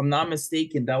if I'm not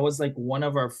mistaken, that was like one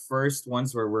of our first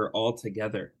ones where we're all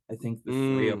together. I think the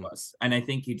 3 of us. And I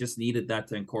think you just needed that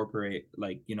to incorporate,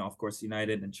 like, of course,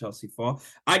 United and Chelsea fall.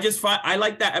 I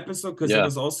like that episode because it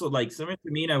was also like similar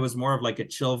to me, and it was more of like a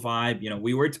chill vibe.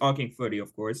 We were talking footy,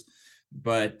 of course,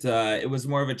 but it was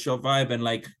more of a chill vibe and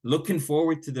like looking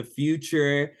forward to the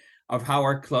future of how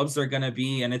our clubs are gonna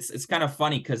be. And it's kind of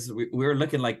funny because we were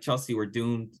looking like Chelsea were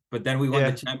doomed, but then we won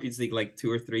the Champions League like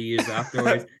 2 or 3 years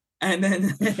afterwards. And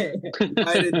then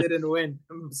United didn't win.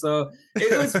 So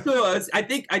it was cool. I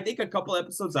think a couple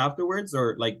episodes afterwards,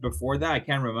 or like before that, I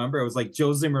can't remember. It was like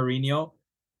Jose Mourinho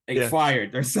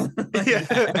fired or something like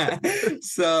that.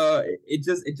 So it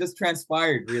just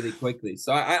transpired really quickly.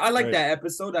 So I like that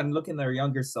episode. I'm looking at our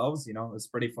younger selves, you know, it was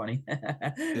pretty funny.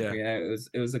 It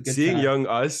was a good seeing time. young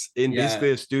us in basically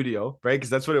a studio, right?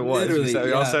 Because that's what it was.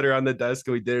 We all sat around the desk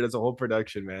and we did it as a whole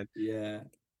production, man. You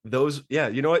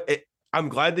know what? I'm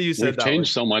glad that you said that. We've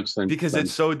changed so much since because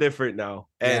it's so different now,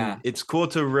 and it's cool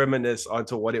to reminisce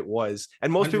onto what it was.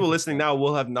 And most 100%. People listening now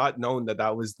will have not known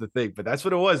that was the thing, but that's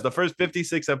what it was. The first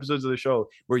 56 episodes of the show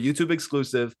were YouTube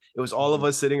exclusive. It was all of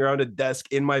us sitting around a desk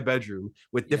in my bedroom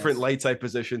with different lights I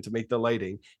positioned to make the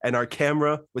lighting, and our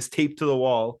camera was taped to the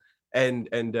wall. And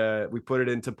we put it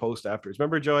into post afterwards.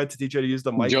 Remember, Joe had to teach you how to use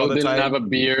the mic. Joe all the didn't time? have a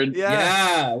beard.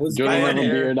 It was Joe didn't have a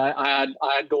beard. I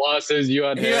had glasses. You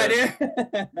had hair.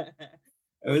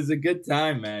 It was a good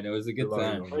time, man. It was a good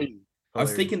time. I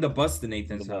was taking the bus to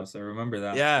Nathan's house. I remember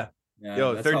that.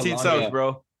 Yo, 13 South,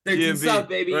 bro. 13 South,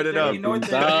 baby. Run it up. North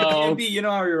GMB, you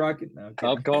know how you're rocking now.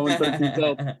 Stop calling 13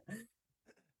 South.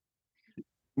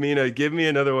 Mina, give me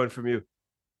another one from you.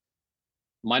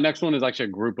 My next one is actually a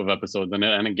group of episodes.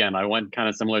 And again, I went kind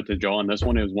of similar to Joe on this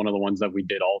one. It was one of the ones that we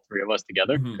did all three of us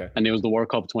together. And it was the World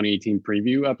Cup 2018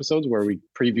 preview episodes where we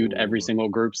previewed every single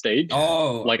group stage.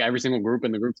 Like every single group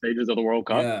in the group stages of the World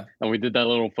Cup. And we did that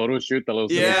little photo shoot, photo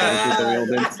shoot that we all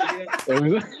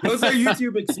did. Those are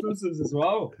YouTube exclusives as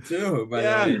well, too.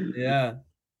 I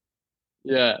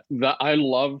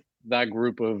love that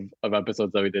group of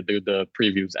episodes that we did, the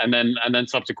previews. And then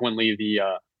subsequently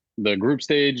the group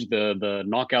stage, the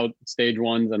knockout stage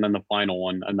ones, and then the final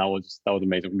one, and that was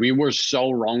amazing. We were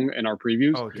so wrong in our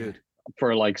previews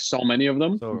for like so many of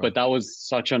them, but that was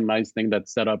such a nice thing that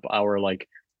set up our like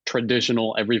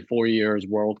traditional every 4 years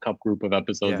World Cup group of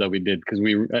episodes that we did, because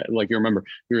we like, you remember,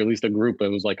 we released a group. It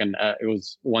was like it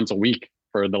was once a week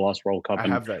for the last World Cup.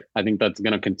 I think that's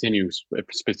going to continue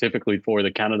specifically for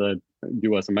the Canada,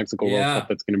 US, and Mexico World Cup.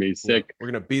 That's going to be sick. We're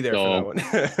going to be there for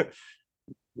that one.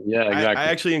 Yeah, exactly. I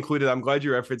actually included, I'm glad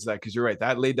you referenced that, because you're right.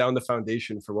 That laid down the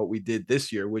foundation for what we did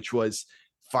this year, which was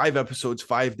 5 episodes,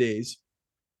 5 days.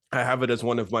 I have it as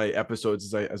one of my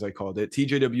episodes, as I called it,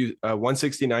 TJW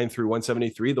 169 through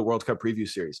 173, the World Cup preview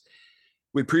series.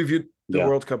 We previewed the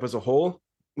World Cup as a whole.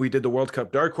 We did the World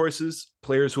Cup dark horses,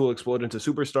 players who will explode into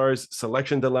superstars,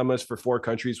 selection dilemmas for 4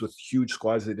 countries with huge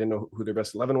squads. They didn't know who their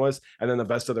best 11 was, and then the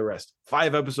best of the rest.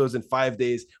 5 episodes in 5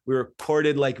 days. We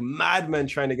recorded like madmen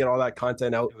trying to get all that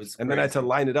content out, and then I had to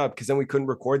line it up because then we couldn't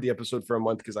record the episode for a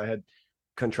month because I had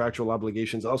contractual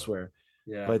obligations elsewhere.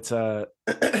 But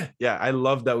I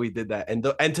love that we did that,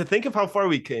 and to think of how far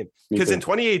we came, because in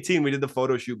 2018 we did the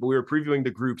photo shoot, but we were previewing the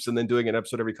groups and then doing an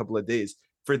episode every couple of days.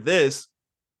 For this,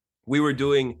 we were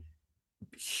doing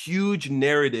huge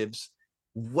narratives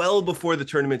well before the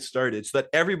tournament started, so that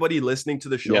everybody listening to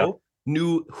the show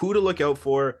knew who to look out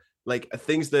for, like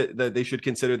things that they should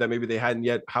consider that maybe they hadn't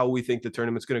yet, how we think the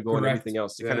tournament's going to go, and everything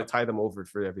else to kind of tie them over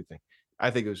for everything.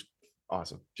 I think it was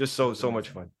awesome. Just so much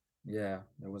fun. Yeah,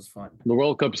 it was fun. The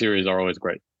World Cup series are always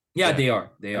great. They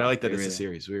are. And I like that it's a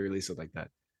series. We release it like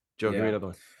that. Joe, give me another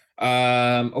one.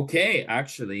 Okay,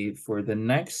 actually, for the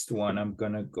next one, I'm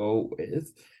gonna go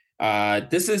with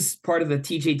this is part of the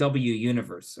TJW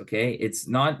universe. Okay, it's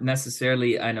not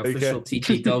necessarily an official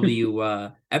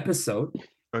TJW episode,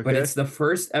 but it's the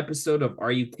first episode of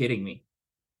Are You Kidding Me?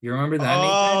 You remember that?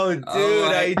 Oh, Nathan?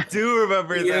 Dude, I do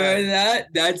remember that. Remember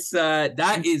that?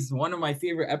 That is one of my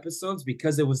favorite episodes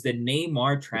because it was the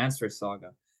Neymar transfer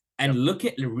saga. And look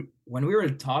at when we were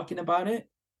talking about it,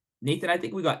 Nathan, I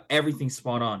think we got everything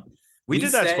spot on. We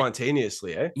did that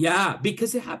spontaneously, eh? Yeah,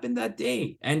 because it happened that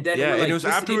day. And then and it was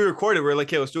after we recorded. We were like,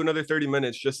 hey, let's do another 30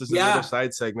 minutes just as another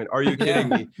side segment. Are you kidding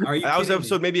me? That was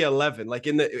episode maybe 11. Like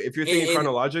if you're thinking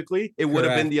chronologically, it would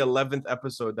have been the 11th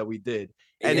episode that we did.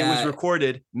 And it was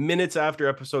recorded minutes after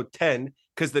episode 10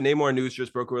 because the Neymar news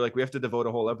just broke. We were like, we have to devote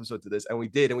a whole episode to this. And we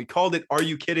did. And we called it Are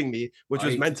You Kidding Me? Which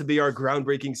was meant to be our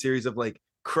groundbreaking series of like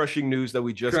crushing news that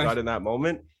we just got in that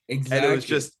moment. Exactly. And it was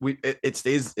just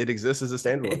it exists as a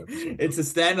standalone episode. It's a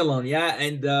standalone,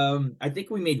 and I think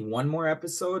we made one more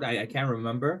episode. I can't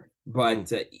remember,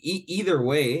 but either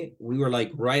way, we were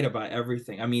like right about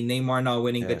everything. I mean, Neymar not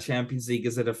winning the Champions League,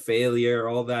 is it a failure?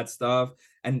 All that stuff,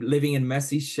 and living in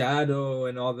Messi's shadow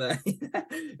and all that.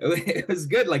 It was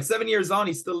good. Like 7 years on,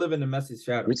 he's still living in Messi's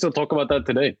shadow. We still talk about that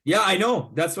today. Yeah, I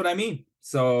know. That's what I mean.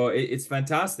 So it's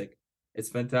fantastic. It's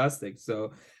fantastic.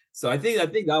 So I think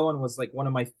that one was like one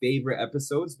of my favorite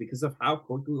episodes because of how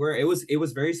quick we were. It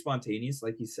was very spontaneous,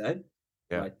 like you said.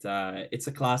 Yeah. But it's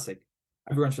a classic.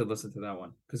 Everyone should listen to that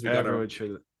one because Everyone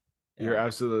should. You're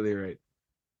absolutely right.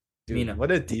 Dude, Mina.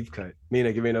 What a deep cut.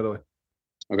 Mina, give me another one.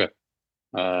 Okay.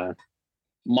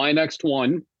 My next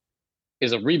one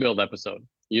is a rebuild episode.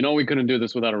 You know we couldn't do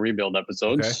this without a rebuild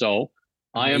episode, so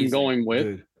I am going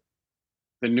with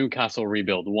the Newcastle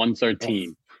rebuild,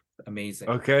 113. Oh, amazing.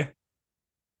 Okay.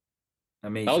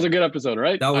 Amazing. That was a good episode,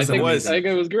 right? That was I think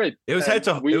it was great. It was head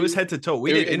to toe.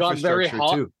 We did infrastructure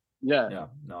too. Yeah.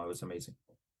 No, it was amazing.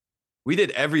 We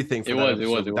did everything for that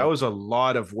episode. That was a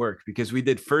lot of work because we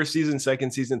did first season,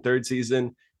 second season, third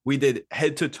season. We did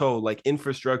head to toe, like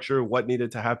infrastructure, what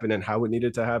needed to happen and how it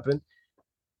needed to happen.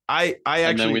 I actually,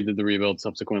 and then we did the rebuild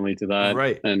subsequently to that,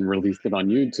 right, and released it on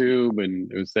YouTube, and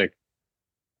it was sick.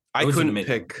 I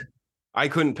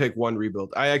couldn't pick one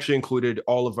rebuild. I actually included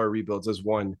all of our rebuilds as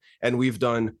one, and we've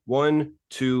done 1,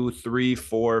 2, 3,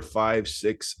 4, 5,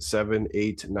 6, 7,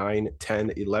 8, 9,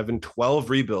 10, 11, 12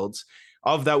 rebuilds.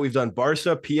 Of that, we've done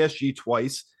Barca, PSG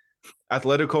twice,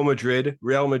 Atletico Madrid,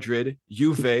 Real Madrid,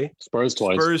 Juve,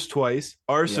 Spurs twice,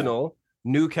 Arsenal,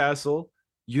 Newcastle,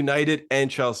 United, and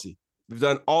Chelsea. We've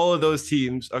done all of those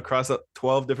teams across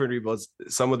 12 different rebuilds,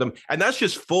 some of them. And that's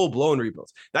just full-blown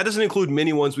rebuilds. That doesn't include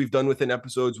mini ones we've done within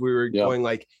episodes. We were going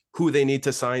like who they need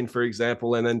to sign, for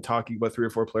example, and then talking about 3 or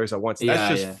 4 players at once.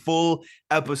 That's just full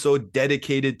episode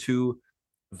dedicated to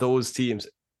those teams.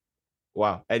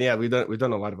 Wow. And yeah, we've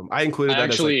done a lot of them. I included that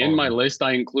actually in my list.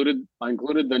 I included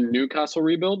the Newcastle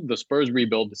rebuild, the Spurs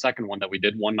rebuild, the second one that we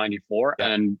did, 194,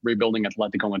 and rebuilding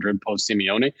Atletico Madrid post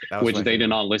Simeone, which they did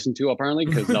not listen to apparently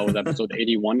because that was episode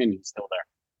 81 and he's still there.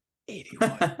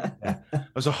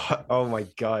 81. Oh my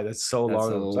god, that's so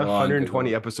long. It was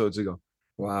 120 episodes ago.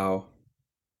 Wow.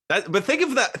 But think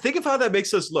of that. Think of how that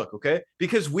makes us look, okay?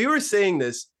 Because we were saying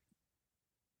this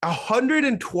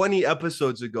 120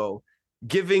 episodes ago,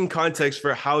 giving context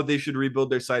for how they should rebuild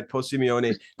their side post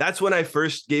Simeone. That's when I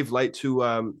first gave light to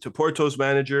Porto's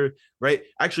manager, right?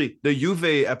 Actually, the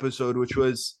Juve episode, which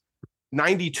was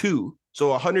 92, so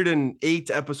 108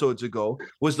 episodes ago,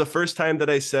 was the first time that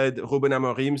I said Ruben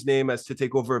Amorim's name as to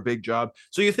take over a big job.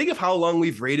 So you think of how long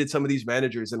we've rated some of these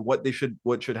managers and what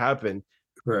should happen.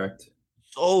 Correct.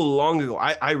 So long ago.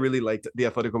 I really liked the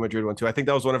Atletico Madrid one too. I think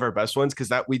that was one of our best ones because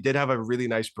that we did have a really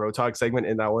nice bro talk segment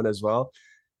in that one as well.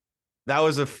 That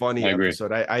was a funny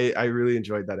episode. I really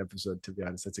enjoyed that episode, to be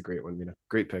honest. That's a great one, Mina.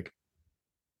 Great pick.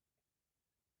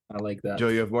 I like that. Joe,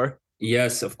 you have more?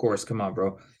 Yes, of course. Come on,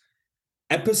 bro.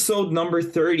 Episode number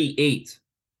 38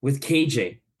 with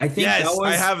KJ. I think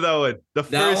I have that one. The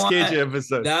first KJ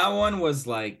episode. That one was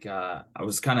like, I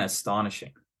was kind of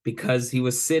astonishing because he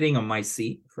was sitting on my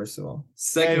seat, first of all.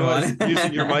 Second one.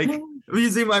 Using your mic.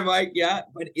 Using my mic, yeah.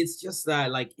 But it's just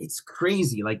that, like, it's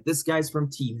crazy. Like, this guy's from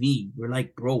TV. We're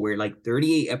like, bro, we're like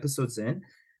 38 episodes in.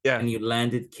 Yeah. And you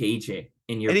landed KJ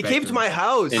in your bedroom. And he came to my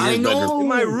house. I know. In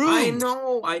my room.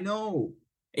 I know.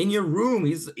 In your room.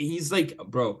 He's like,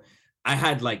 bro, I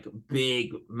had like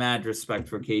mad respect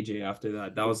for KJ after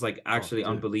that. That was like actually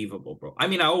unbelievable, bro. I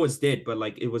mean, I always did, but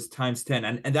like it was times 10.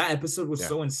 And that episode was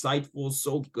so insightful,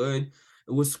 so good.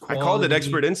 It was quality. I called it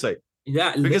expert insight.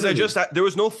 Yeah, because there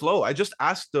was no flow. I just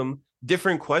asked them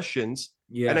different questions,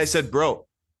 and I said, "Bro,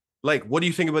 like, what do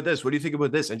you think about this? What do you think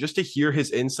about this?" And just to hear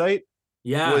his insight,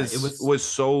 was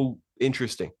so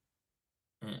interesting.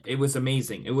 It was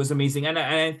amazing. It was amazing, and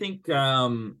I think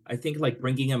like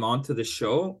bringing him onto the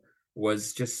show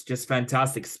was just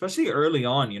fantastic, especially early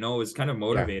on. You know, it was kind of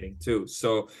motivating too.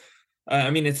 So, I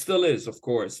mean, it still is, of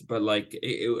course, but like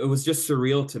it was just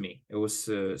surreal to me. It was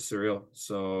surreal.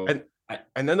 So.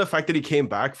 And then the fact that he came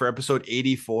back for episode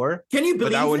 84. Can you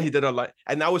believe that one? He did a lot,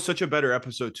 and that was such a better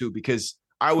episode too because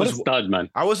I was stud, man.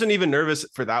 I wasn't even nervous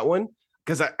for that one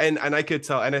because I could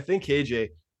tell, and I think KJ,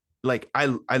 like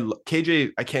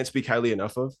KJ, I can't speak highly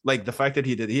enough of. Like the fact that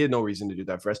he had no reason to do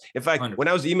that for us. In fact, 100%. When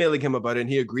I was emailing him about it and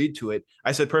he agreed to it,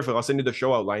 I said, "Perfect, I'll send you the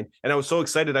show outline." And I was so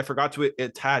excited I forgot to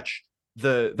attach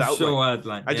the outline. Show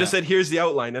outline. I just said, "Here's the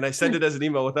outline," and I sent it as an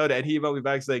email without it. And he emailed me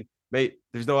back saying, "Mate,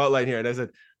 there's no outline here." And I said,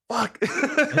 fuck.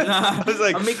 I was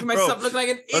like, I'm making myself look like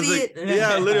an idiot. Like,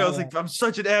 yeah, literally. I was like, I'm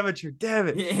such an amateur. Damn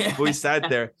it. Yeah. But we sat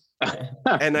there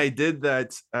and I did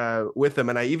that with him.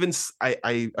 And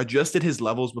I adjusted his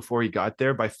levels before he got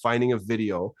there by finding a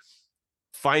video,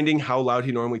 finding how loud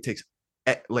he normally takes,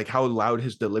 like how loud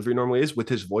his delivery normally is with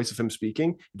his voice of him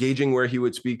speaking, gauging where he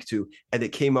would speak to. And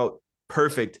it came out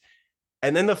perfect.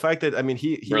 And then the fact that, I mean,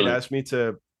 he had asked me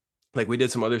to, like, we did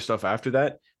some other stuff after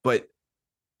that, but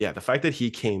yeah, the fact that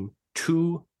he came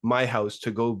to my house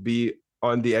to go be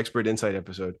on the Expert Insight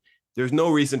episode. There's no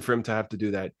reason for him to have to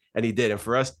do that. And he did. And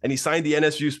for us, and he signed the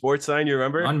NSU sports sign, you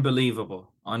remember?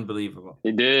 Unbelievable.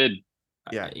 He did.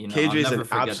 Yeah, KJ is an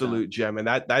absolute gem, and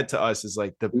that to us is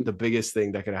like the biggest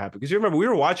thing that could have happened. Because you remember we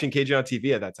were watching KJ on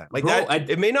TV at that time. Like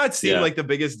it may not seem like the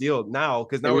biggest deal now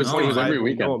because now we're 25 every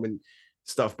weekend home and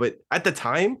stuff. But at the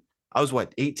time, I was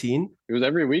 18. It was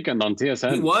every weekend on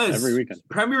TSN. He was every weekend,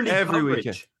 Premier League every coverage.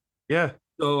 Weekend. Yeah.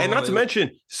 So, and not to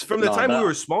mention, from the time we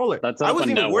were smaller, I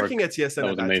wasn't even working at TSN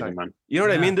at that time. Man. You know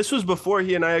what I mean? This was before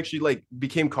he and I actually like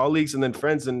became colleagues and then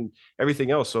friends and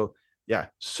everything else. So yeah,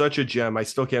 such a gem. I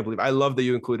still can't believe. I love that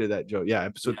you included that, Joe. Yeah,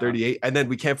 episode 38, and then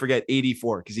we can't forget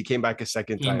 84 because he came back a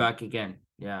second time. Came back again.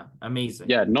 Yeah, amazing.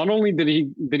 Yeah, not only did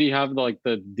he have like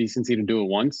the decency to do it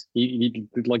once, he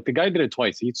like the guy did it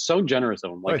twice. He's so generous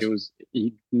of him. Like it was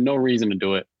no reason to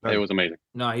do it. It was amazing.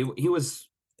 No, he was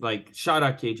like shout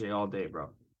out KJ all day,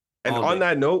 bro. And on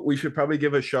that note, we should probably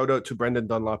give a shout out to Brendan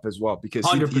Dunlop as well, because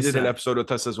he did an episode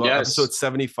with us as well. Yes. Episode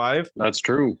 75. That's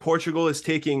true. Portugal is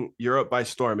taking Europe by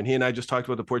storm. And he and I just talked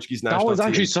about the Portuguese national team. That was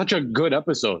actually such a good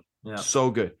episode. Yeah. So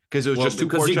good. Because it was just two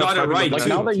Portuguese. Got it right. Like,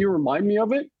 now that you remind me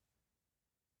of it.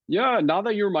 Yeah, now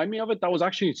that you remind me of it, that was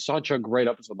actually such a great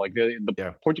episode. Like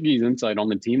the Portuguese insight on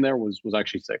the team there was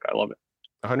actually sick. I love it.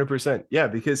 100%. Yeah,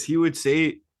 because he would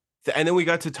say, and then we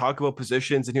got to talk about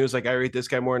positions and he was like, I rate this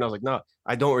guy more. And I was like, no,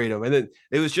 I don't rate him. And then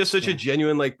it was just such a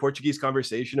genuine, like Portuguese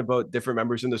conversation about different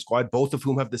members in the squad, both of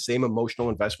whom have the same emotional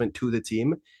investment to the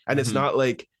team. And it's not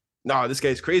like, no, this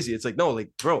guy's crazy. It's like, no,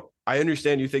 like, bro, I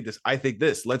understand you think this. I think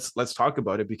this. Let's talk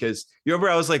about it, because you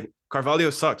remember I was like, Carvalho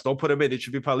sucks. Don't put him in. It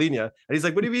should be Paulinho. And he's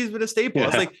like, what do you mean he's been a staple? I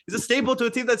was like, he's a staple to a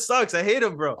team that sucks. I hate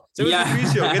him, bro. So get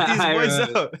these boys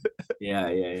out. Yeah.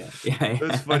 It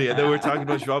was funny. And then we're talking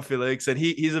about João Felix, and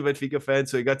he's a Benfica fan,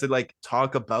 so he got to like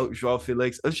talk about João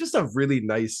Felix. It was just a really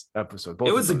nice episode.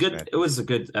 It was a good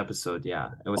episode. Yeah,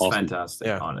 it was fantastic.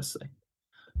 Yeah. Honestly,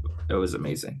 it was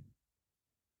amazing.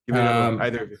 Give me another one,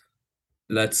 either of you.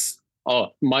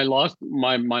 My last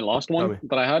one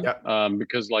that I had,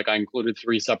 because like I included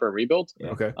 3 separate rebuilds.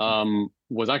 Okay.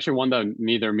 Was actually one that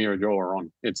neither me or Joe are on.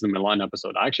 It's the Milan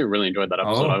episode. I actually really enjoyed that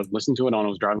episode. I was listening to it when I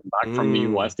was driving back from the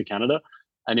US to Canada,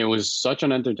 and it was such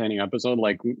an entertaining episode.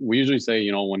 Like we usually say,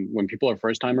 you know, when people are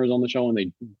first timers on the show and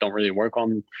they don't really work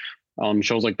on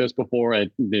shows like this before,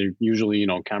 they're usually, you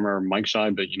know, camera or mic shy,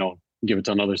 but you know, give it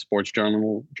to another sports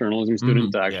journalism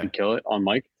student to actually kill it on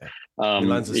mic.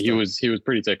 He was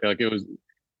pretty sick. Like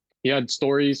he had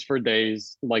stories for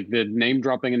days. Like the name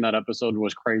dropping in that episode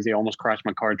was crazy. I almost crashed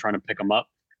my car trying to pick him up.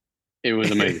 It was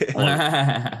amazing. He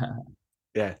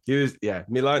was.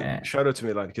 Milan. Yeah. Shout out to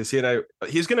Milan, because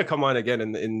he's gonna come on again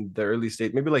in the early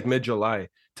state, maybe like mid-July,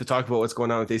 to talk about what's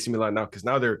going on with AC Milan now, because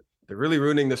now they're really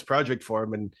ruining this project for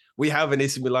him, and we have an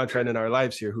AC Milan fan in our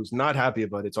lives here who's not happy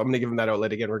about it. So I'm gonna give him that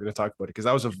outlet again. We're gonna talk about it because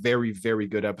that was a very, very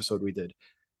good episode we did.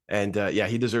 And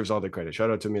he deserves all the credit.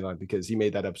 Shout out to Milan, because he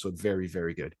made that episode very,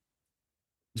 very good.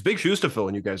 It's big shoes to fill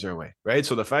when you guys are away, right?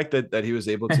 So the fact that he was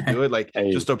able to do it, like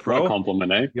just a pro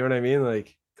compliment, eh? You know what I mean?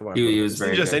 Like, come on, this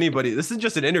isn't just anybody. This isn't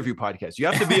just an interview podcast. You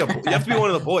have to be one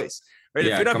of the boys, right?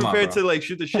 If you're not prepared to like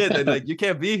shoot the shit, then like you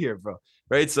can't be here, bro.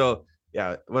 Right? So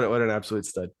yeah, what an absolute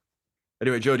stud.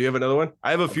 Anyway, Joe, do you have another one?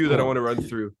 I have a few that I want to run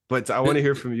through, but I want to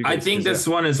hear from you guys. I think this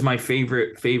one is my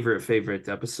favorite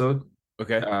episode.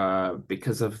 Okay.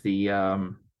 Because of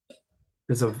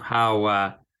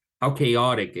how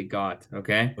chaotic it got.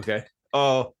 Okay.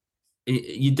 Oh,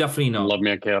 you definitely know. Love me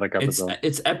a chaotic episode.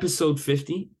 It's episode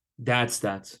 50. Dad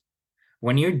stats.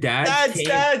 When your dad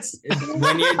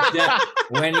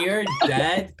when your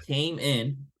dad came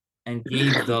in and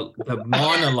gave the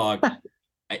monologue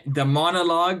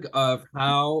of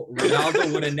how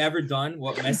Ronaldo would have never done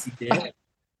what Messi did.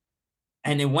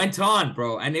 And it went on,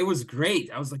 bro. And it was great.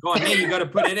 I was like, oh, hey, you got to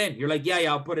put it in. You're like, yeah,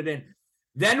 I'll put it in.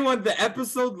 Then when the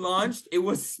episode launched, it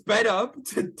was sped up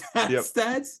to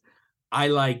stats. I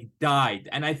like died.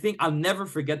 And I think I'll never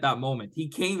forget that moment. He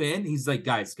came in. He's like,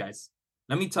 guys,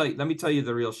 let me tell you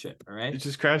the real shit. All right. You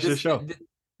just crashed the show.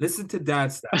 Listen to Dad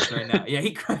stats right now. Yeah,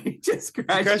 he just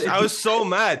crashed. I was so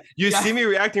mad. You see me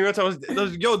reacting real time. I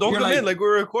was yo, don't come in. Like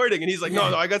we're recording. And he's like,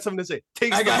 no, I got something to say.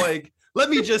 Takes the mic. Let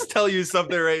me just tell you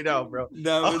something right now, bro.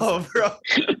 Bro.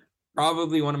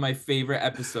 Probably one of my favorite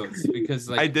episodes, because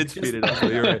like I did speed it up.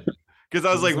 You're right. Because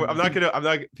I was like,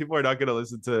 people are not gonna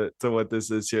listen to what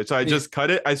this is here. So I just cut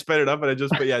it. I sped it up and I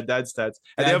just put dad stats.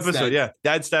 And the episode,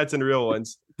 dad stats and real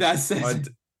ones. That's so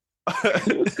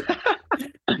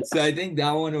I think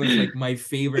that one was like my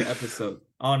favorite episode,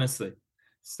 honestly.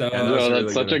 So that's really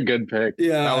such a good pick.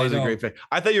 Yeah, that was a great pick.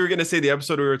 I thought you were gonna say the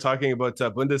episode we were talking about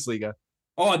Bundesliga.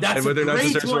 Oh, that's and whether a or not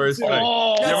great deserves one, more too. respect.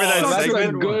 Oh, Remember that that's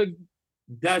segment? a good.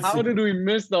 How did we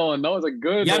miss that one? That was a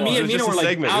good Yeah, one. me It and was Mina just were a like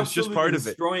segment. It was just absolutely part of it.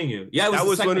 destroying you. Yeah, it was That the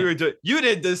was when we segment. were doing. You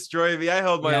didn't destroy me. I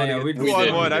held my Yeah, own. yeah, we Two did, on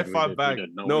we one. did, I fought back.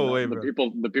 No way, the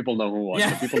bro. people know who won.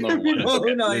 Yeah. The people know who won. People It's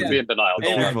okay. know, Let's yeah. be in denial.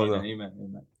 Don't Amen, people worry. know. Mina,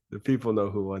 amen. The people know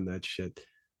who won that shit.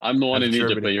 I'm the one That's in Egypt,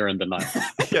 Germany. but you're in denial.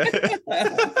 Yeah.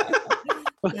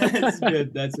 That's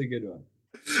good. That's a good one.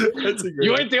 That's a great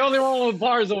You one. ain't the only one with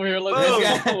bars over here.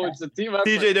 Let's go. It's a team effort.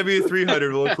 TJW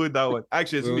 300. We'll include that one.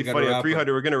 Actually, it's We gonna be gotta funny. wrap At up.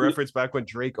 300, we're gonna reference back when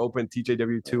Drake opened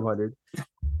TJW 200.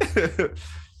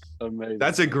 Amazing.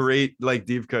 That's a great like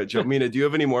deep cut, Joe. Mina, do you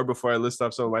have any more before I list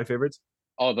off some of my favorites?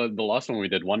 Oh, the last one we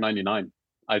did, 199.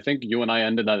 I think you and I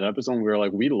ended that episode. And we were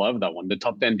like, we love that one. The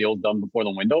top 10 deals done before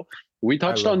the window. We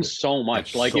touched on loved it. so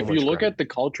much. That's Like so if you much look grind. at the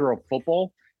culture of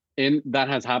football in that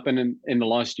has happened in the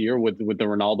last year with the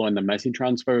Ronaldo and the Messi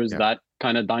transfers, Yeah. that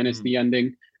kind of dynasty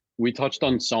ending. We touched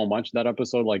on so much that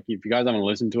episode. Like if you guys haven't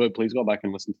listened to it, please go back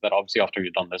and listen to that. Obviously after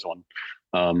you've done this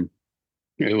one.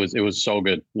 It was so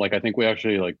good. Like I think we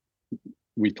actually like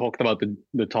we talked about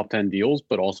the top 10 deals,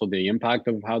 but also the impact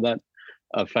of how that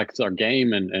affects our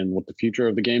game and what the future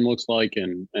of the game looks like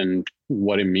and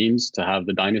what it means to have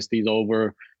the dynasties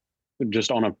over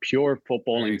just on a pure Very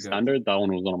footballing good. standard. That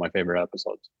one was one of my favorite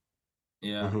episodes.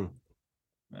 Yeah. Mhm.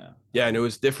 Yeah. Yeah, and it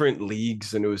was different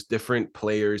leagues and it was different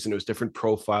players and it was different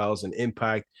profiles and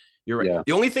impact. You're right. Yeah.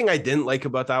 The only thing I didn't like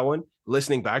about that one,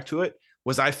 listening back to it,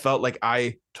 was I felt like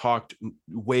I talked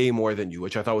way more than you,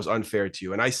 which I thought was unfair to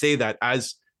you. And I say that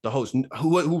as the host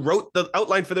who wrote the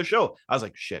outline for the show. I was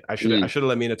like, shit, I should have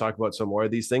let Mina talk about some more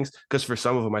of these things because for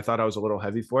some of them I thought I was a little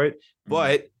heavy for it.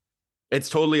 But it's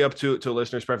totally up to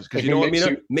listeners' preference. Because you know what,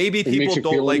 Mina? Maybe people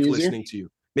don't like listening to you.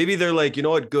 Maybe they're like, you know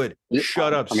what? Good.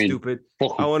 Shut up, stupid.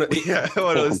 I want to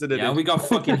listen to Yeah, this. we got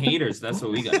fucking haters. That's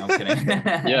what we got. No, I'm kidding.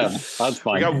 Yeah, that's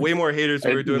fine. We got way more haters.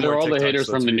 We're doing They're more all the TikToks, haters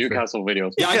so from the to be fair. Newcastle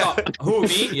videos. Yeah, I got who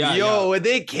me? Yeah. Yo, when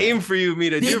they came for you,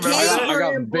 Mina, do you remember that? I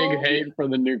got big hate for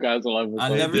the Newcastle episode.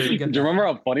 I'll never Dude, forget Do you remember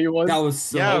how funny it was? That was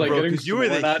so Yeah, like bro, getting because you were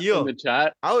the sworn at heel. in the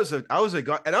chat. I was a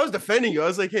guy, and I was defending you. I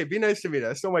was like, hey, be nice to me.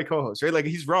 That's still my co-host, right? Like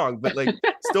he's wrong, but like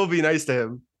still be nice to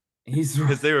him He's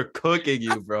because they were cooking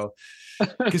you, bro.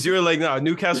 Because you were like, no,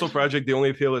 Newcastle project, the only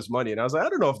appeal is money. And I was like, I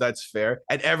don't know if that's fair.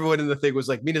 And everyone in the thing was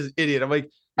like, Mina's an idiot. I'm like,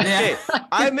 hey,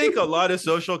 I make a lot of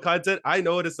social content. I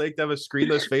know what it's like to have a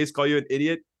screenless face call you an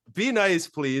idiot. Be nice,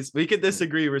 please. We can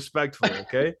disagree respectfully,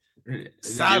 okay? You know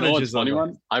Savage what's is funny, on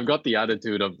man? I've got the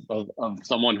attitude of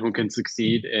someone who can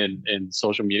succeed in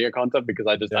social media content because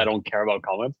I don't care about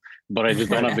comments, but I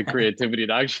just don't have the creativity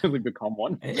to actually become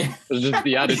one. It's just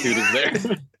the attitude is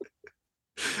there.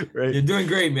 Right. You're doing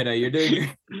great, Mina. You're doing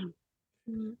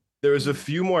great. There was a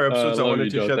few more episodes I love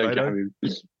wanted you, to Joe. shed Thank light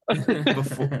you,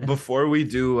 on. Habib. Before we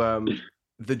do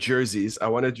the jerseys, I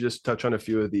want to just touch on a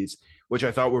few of these, which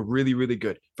I thought were really, really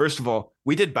good. First of all,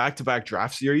 we did back-to-back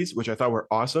draft series, which I thought were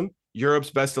awesome. Europe's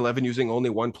best 11 using only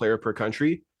one player per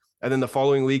country. And then the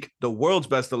following week, the world's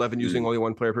best 11 using only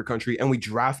one player per country. And we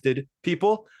drafted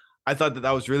people. I thought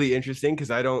that was really interesting because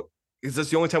that's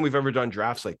the only time we've ever done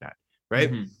drafts like that.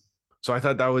 Right. Mhm. So I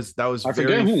thought that was I very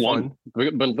forget who fun. won,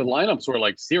 but the lineups were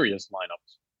like serious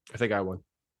lineups. I think I won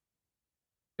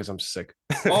because I'm sick.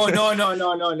 Oh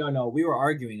no. We were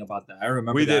arguing about that. I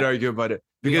remember We did that. argue about it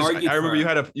We because argued I remember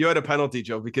for- you had a penalty,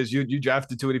 Joe, because you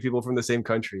drafted too many people from the same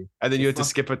country, and then you had to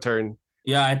skip a turn.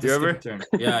 Yeah, I had to You skip ever? a turn.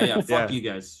 Yeah. Fuck Yeah. you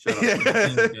guys. Shut up. Your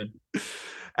team's good.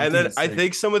 And Your then team's I sick.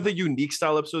 think some of the unique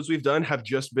style episodes we've done have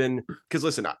just been because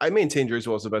listen, I maintain Jersey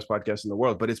Well is the best podcast in the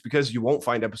world, but it's because you won't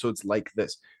find episodes like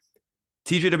this.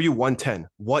 TJW 110.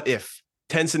 What if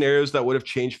 10 scenarios that would have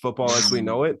changed football as we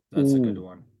know it, That's a good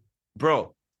one.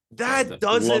 bro? That Love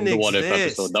doesn't the what if episode.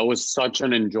 exist. That was such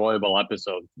an enjoyable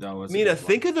episode. That was a Mina, good one.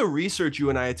 think of the research you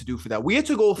and I had to do for that. We had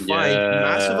to go find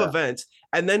massive Yeah. events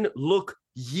and then look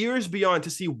years beyond to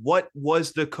see what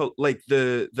was the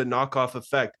knockoff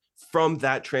effect from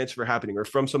that transfer happening or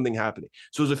from something happening.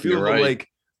 So it was a few You're of them, right. like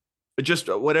just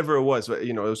whatever it was.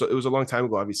 You know, it was a long time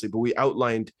ago, obviously, but we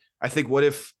outlined. I think what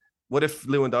if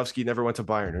Lewandowski never went to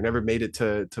Bayern or never made it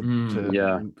to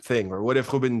Yeah. thing, or what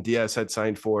if Ruben Diaz had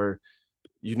signed for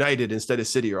United instead of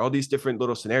City, or all these different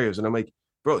little scenarios. And I'm like,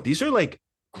 bro, these are like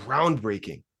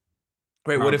groundbreaking.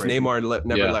 Right? What if Neymar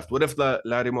never left? What if La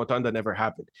Remontada never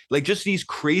happened? Like just these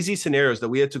crazy scenarios that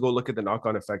we had to go look at the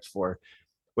knock-on effects for,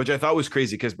 which I thought was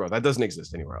crazy because, bro, that doesn't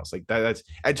exist anywhere else. Like that's,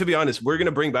 and to be honest, we're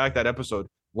gonna bring back that episode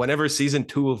whenever season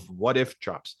 2 of What If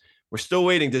drops. We're still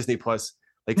waiting, Disney Plus.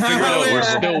 Like figure it out. We're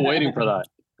still waiting for that.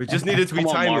 We just needed to be Come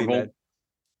on, timely, Marvel. man.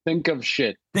 Think of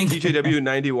shit. TJW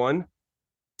 91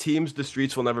 teams the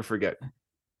streets will never forget.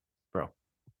 Bro.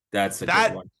 That's a That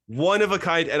good one. one of a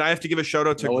kind. And I have to give a shout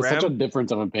out to That was Graham. such a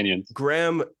difference of opinions.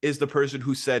 Graham is the person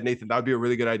who said, Nathan, that would be a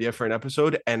really good idea for an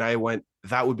episode. And I went,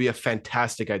 that would be a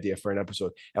fantastic idea for an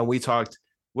episode. And we talked,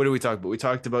 what did we talk about? We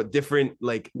talked about different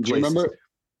like Do you remember?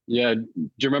 Yeah. Do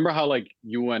you remember how like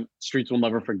you went Streets Will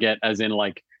Never Forget, as in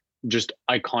like just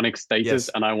iconic status, Yes.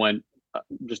 and I went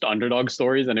just underdog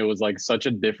stories, and it was like such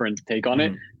a different take on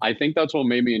it. I think that's what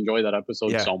made me enjoy that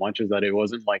episode so much, is that it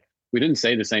wasn't like we didn't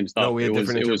say the same stuff. No, we had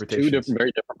different it was two different,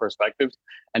 very different perspectives,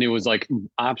 and it was like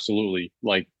absolutely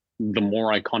like the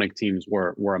more iconic teams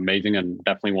were amazing, and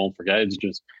definitely won't forget. It's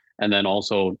just, and then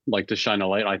also like to shine a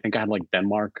light, I think I had like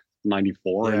Denmark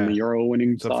 94 in the Euro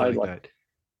winning side, like that.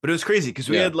 But it was crazy because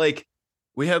we had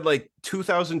like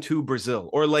 2002 Brazil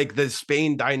or like the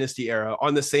Spain dynasty era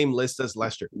on the same list as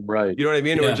Leicester. Right. You know what I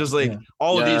mean? We're just like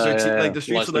all of these are like the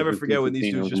Streets will never forget when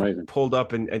these dudes just amazing. pulled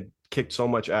up and kicked so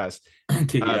much ass. Both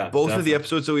definitely. of the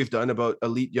episodes that we've done about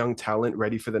elite young talent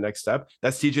ready for the next step.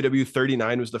 That's TJW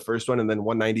 39 was the first one, and then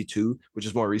 192, which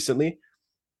is more recently.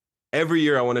 Every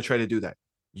year I want to try to do that.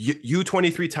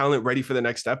 U23 talent ready for the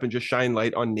next step and just shine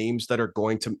light on names that are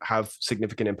going to have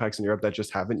significant impacts in Europe that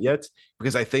just haven't yet.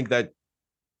 Because I think that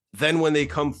then when they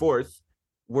come forth,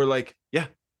 we're like, yeah,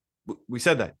 we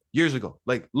said that years ago.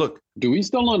 Like, look. Do we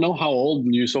still not know how old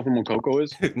Yusufa Mokoko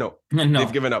is? No,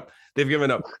 they've given up.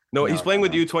 No, he's playing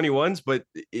with U21s, but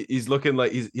he's looking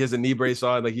like he has a knee brace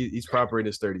on. Like he's proper in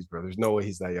his 30s, bro. There's no way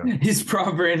he's that young. He's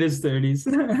proper in his 30s.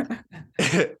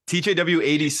 TJW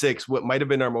 86, what might have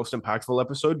been our most impactful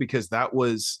episode, because that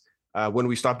was when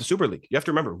we stopped the Super League. You have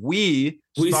to remember, we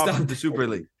stopped the Super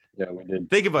League. Yeah, we did.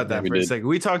 Think about that for a second.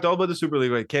 We talked all about the Super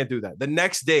League. Like, can't do that. The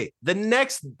next day,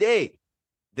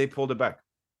 they pulled it back.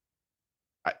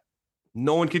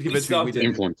 No one could convince me we did.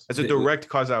 Influence. As a direct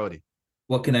causality.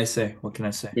 What can I say?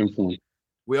 Influence.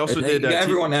 We also did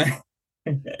everyone.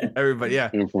 Everybody, yeah.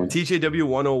 Influence. TJW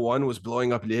 101 was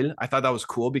blowing up Lille. I thought that was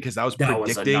cool because that was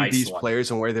predicting these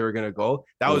players and where they were going to go.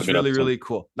 That was really, really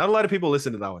cool. Not a lot of people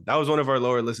listened to that one. That was one of our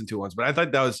lower listened to ones, but I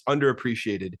thought that was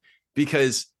underappreciated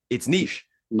because it's niche.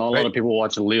 Not a lot of people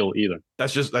watch Lille either.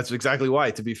 That's exactly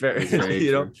why, to be fair.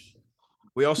 You know,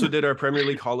 we also did our Premier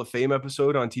League Hall of Fame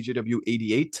episode on TJW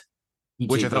 88.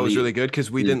 Which I thought was really good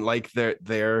because we didn't like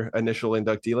their initial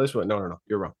inductee list. But no,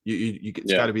 you're wrong.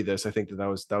 It's got to be this. I think that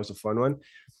was a fun one.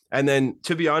 And then,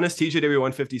 to be honest, TJW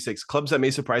 156 clubs that may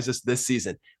surprise us this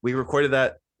season. We recorded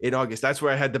that in August. That's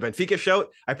where I had the Benfica shout.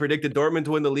 I predicted Dortmund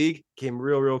to win the league. Came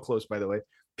real close, by the way.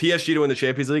 PSG to win the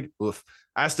Champions League. Oof.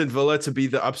 Aston Villa to be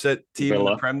the upset team in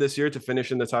the Prem this year to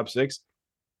finish in the top 6.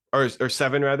 Or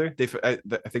 7 rather. I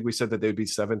think we said that they would be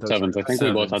 7th. I think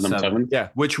we both had them 7. Yeah,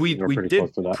 which we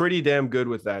did pretty damn good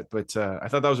with that. But I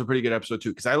thought that was a pretty good episode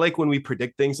too, because I like when we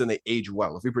predict things and they age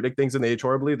well. If we predict things and they age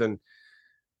horribly, then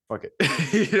fuck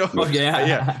it. You know?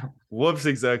 Yeah. Whoops,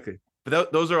 exactly.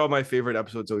 But those are all my favorite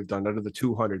episodes that we've done. Out of the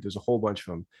 200, there's a whole bunch of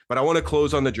them. But I want to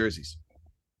close on the jerseys.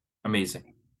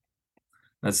 Amazing.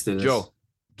 Let's do this. Joe,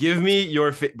 give me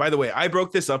your by the way, I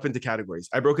broke this up into categories.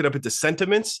 I broke it up into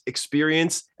sentiments,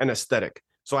 experience, and aesthetic.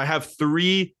 So I have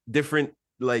 3 different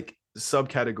like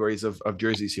subcategories of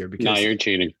jerseys here. Because you're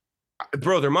cheating.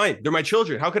 Bro, they're mine. They're my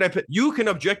children. How could I pick? You can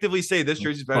objectively say this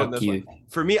jersey's better than this one.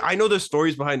 For me, I know the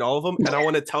stories behind all of them, and I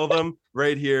want to tell them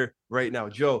right here, right now.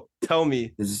 Joe, tell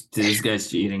me. This guy's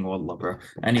cheating, wallah, bro.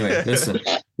 Anyway, listen.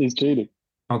 He's cheating.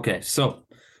 Okay, so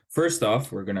first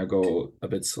off, we're gonna go a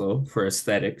bit slow for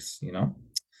aesthetics, you know.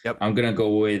 Yep. I'm gonna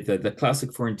go with the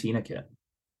classic Fiorentina kit.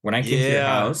 When I came to your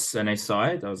house and I saw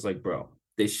it, I was like, bro,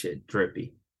 this shit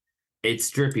drippy.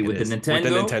 It's drippy with the Nintendo.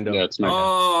 With the Nintendo. Yeah, it's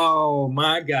oh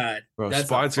my god. Bro, that's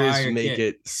sponsors make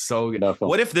it so good.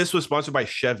 What if this was sponsored by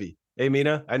Chevy? Hey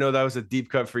Mina, I know that was a deep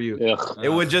cut for you. It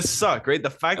would just suck, right? The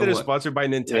fact that it's sponsored by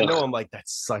Nintendo, I'm like,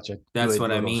 that's such a that's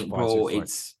what I mean, bro.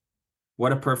 It's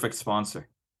what a perfect sponsor.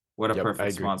 What a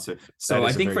perfect sponsor. So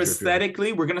I think for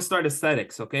aesthetically, we're gonna start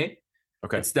aesthetics, okay?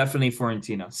 Okay. It's definitely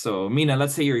Fiorentina. So Mina,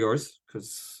 let's say you're yours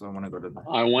because I want to go to that.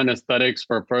 I went aesthetics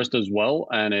for first as well,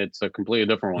 and it's a completely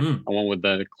different one. I went with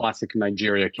the classic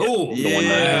Nigeria kit. Oh,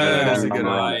 that's a good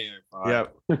one. Yeah.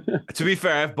 To be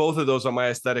fair, I have both of those on my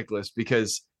aesthetic list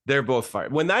because they're both fire.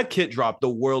 When that kit dropped, the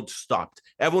world stopped.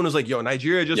 Everyone was like, yo,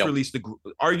 Nigeria just released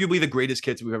arguably the greatest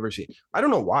kits we've ever seen. I don't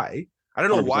know why. I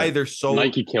don't know 100%. Why they're so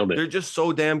Nike killed it. They're just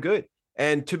so damn good.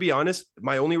 And to be honest,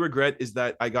 my only regret is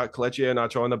that I got Kelechi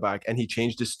Iheanacho on the back and he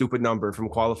changed his stupid number from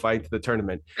qualifying to the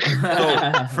tournament.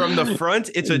 So from the front,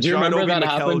 it's a Do you John remember Obi that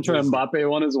Mikel happened to Mbappe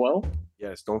one as well?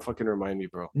 Yes, don't fucking remind me,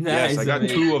 bro. Nice, yes, I got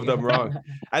 2 of them wrong.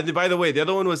 And by the way, the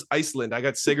other one was Iceland. I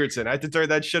got Sigurdsson. I had to turn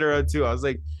that shit around too. I was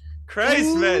like,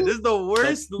 Christ, man, this is the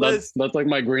worst list. That's like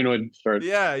my Greenwood shirt.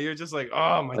 Yeah, you're just like,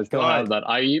 oh my I still god. have that.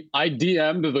 I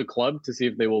DM'd the club to see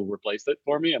if they will replace it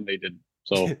for me, and they didn't.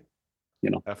 So,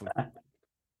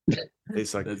 They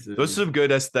suck. Those are some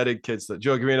good aesthetic kits.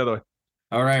 Joe, give me another one.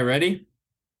 All right, ready?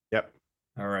 Yep.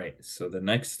 All right. So the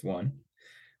next one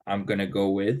I'm gonna go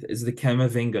with is the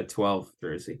Camavinga 12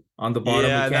 jersey on the bottom.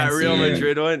 Yeah, that Real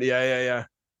Madrid one. Yeah.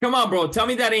 Come on, bro. Tell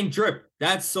me that ain't drip.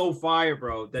 That's so fire,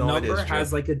 bro. The number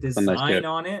has like a design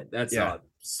on it. That's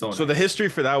so nice. The history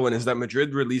for that one is that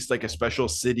Madrid released like a special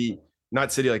city,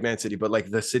 not city like Man City, but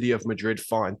like the City of Madrid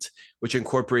font, which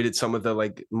incorporated some of the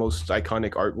like most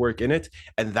iconic artwork in it.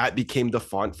 And that became the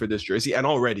font for this jersey. And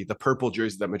already the purple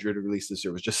jersey that Madrid released this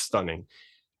year was just stunning.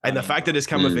 And the fact that it's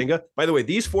Camavinga, by the way,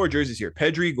 these 4 jerseys here,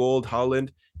 Pedri, Gold, Haaland,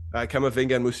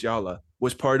 Camavinga, and Musiala,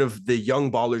 was part of the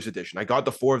Young Ballers edition. I got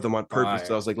the 4 of them on purpose.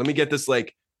 So I was like, let me get this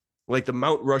like the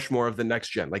Mount Rushmore of the next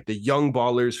gen, like the Young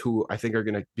Ballers who I think are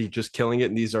going to be just killing it.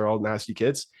 And these are all nasty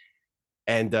kids.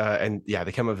 And yeah,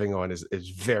 the Camavinga one is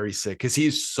very sick because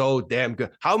he's so damn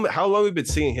good. How long we've been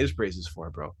singing his praises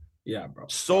for, bro? Yeah, bro.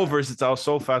 So versatile,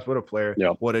 so fast. What a player.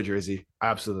 Yeah. What a jersey.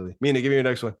 Absolutely. Mina, give me your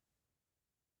next one.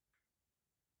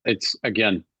 It's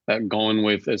again going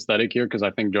with aesthetic here because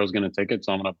I think Joe's gonna take it,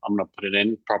 so I'm gonna put it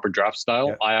in proper draft style.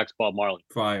 Yeah. Ajax Bob Marley.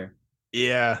 Fire.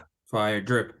 Yeah. Fire.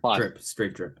 Drip.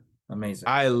 Straight drip. Amazing.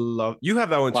 I love you have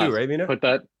that one too, right, Mina? Put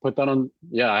that on.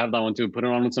 Yeah, I have that one too. Put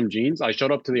it on with some jeans. I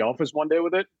showed up to the office one day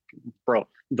with it, bro.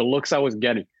 The looks I was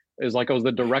getting is like I was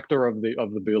the director of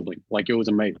the building. Like it was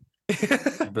amazing.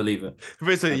 I believe it.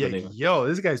 Yo,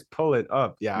 this guy's pulling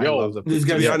up. Yeah, I love them.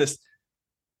 To be honest,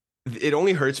 it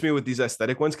only hurts me with these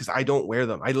aesthetic ones because I don't wear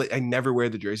them. I never wear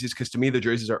the jerseys because to me the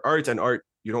jerseys are art, and art,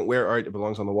 you don't wear art, it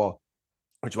belongs on the wall,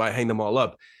 which is why I hang them all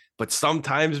up. But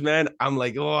sometimes, man, I'm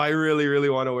like, oh, I really, really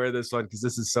want to wear this one because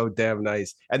this is so damn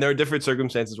nice. And there are different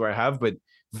circumstances where I have, but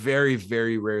very,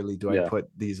 very rarely do I put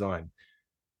these on.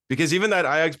 Because even that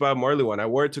Ajax Bob Marley one, I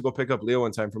wore it to go pick up Leo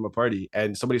one time from a party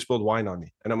and somebody spilled wine on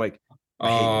me. And I'm like,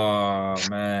 oh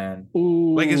man.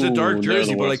 Ooh, like it's a dark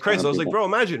jersey, but like crazy. I was like, bro,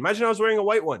 imagine I was wearing a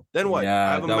white one. Then what? Yeah,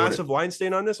 I have a massive wine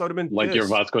stain on this. I would have been like pissed. your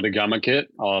Vasco da Gama kit.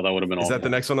 Oh, that would have been. Is that the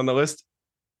next one on the list?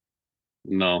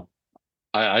 No,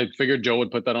 I figured Joe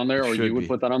would put that on there, or you would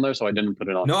put that on there, so I didn't put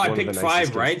it on. No, I picked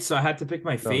 5, right? So I had to pick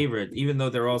my favorite, even though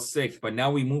they're all sick. But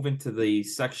now we move into the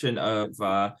section of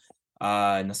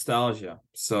nostalgia.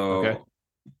 So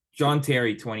John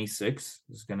Terry 26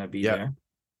 is gonna be there.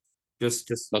 Just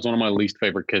that's one of my least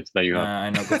favorite kits that you have.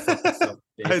 I know. Go fuck yourself,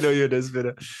 I know you did,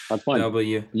 Vida. That's fine.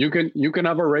 W. You can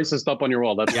have a racist up on your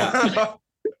wall. That's fine.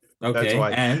 Okay. That's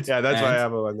why. That's why I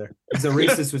have it on there. It's a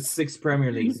racist with 6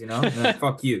 Premier Leagues, you know?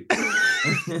 Fuck you.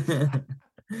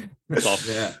 Soft.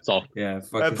 Yeah.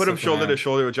 I put him shoulder to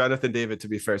shoulder with Jonathan David, to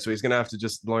be fair. So he's gonna have to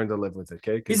just learn to live with it,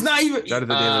 okay? He's not even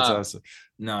Jonathan David's awesome.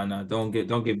 No, don't give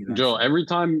me that. Joe, every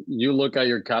time you look at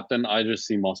your captain, I just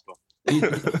see Moscow.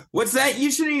 What's that? You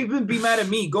shouldn't even be mad at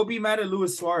me. Go be mad at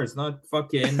Luis Suarez, not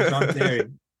fucking John Terry.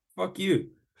 Fuck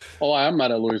you. Oh, I am mad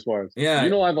at Luis Suarez. Yeah.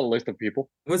 You know I have a list of people.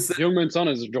 What's that? Youngman Son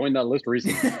has joined that list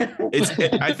recently.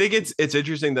 I think it's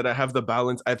interesting that I have the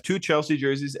balance. I have 2 Chelsea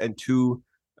jerseys and 2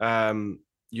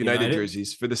 United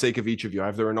jerseys for the sake of each of you. I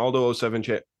have the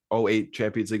Ronaldo 08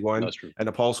 Champions League one and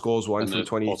the Paul Scholes one from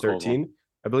 2013,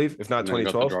 I believe, if not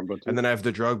 2012. And then I have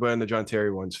the Drogba and the John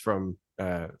Terry ones from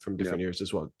different years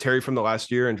as well. Terry from the last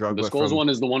year and Drogba. The Scholes one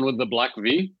is the one with the black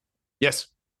V? Yes.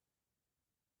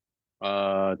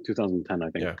 2010, I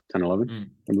think. Yeah. 10,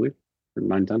 11, I believe. Or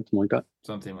 9, 10, something like that.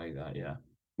 Something like that, yeah.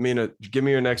 Mina, give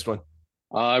me your next one.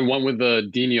 I went with the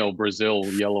Dino Brazil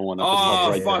yellow one.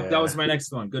 That was my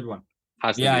next one. Good one.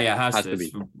 Has to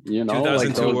be. You know,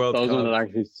 2002 like World those Cup. are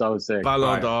actually so sick.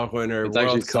 Ballon d'Or winner, It's World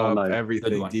actually so Cup, nice.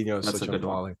 everything. Dino's That's such a good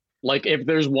one. baller. Like if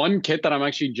there's one kit that I'm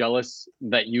actually jealous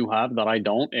that you have that I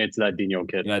don't, it's that Dino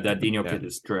kit. Yeah, that Dino kit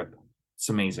is drip. It's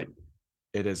amazing.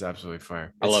 It is absolutely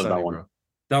fire. I love that one. Bro.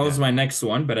 That was my next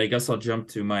one, but I guess I'll jump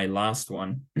to my last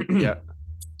one. Yeah.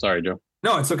 Sorry, Joe.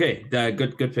 No, it's okay.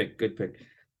 Good pick.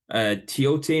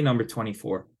 Tiote number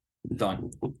 24.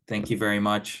 Done. Thank you very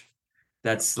much.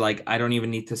 That's like, I don't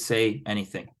even need to say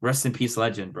anything. Rest in peace,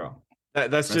 legend, bro.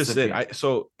 That's just it.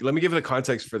 So let me give the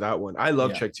context for that one. I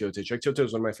love Czech Tiote. Czech Tiote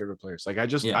is one of my favorite players.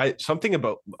 Like something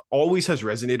about always has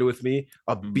resonated with me.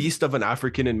 A beast of an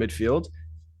African in midfield.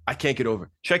 I can't get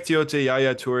over. Czech Tiote,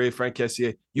 Yaya Toure, Frank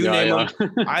Kessié, name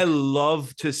them. I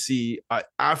love to see an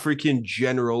African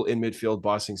general in midfield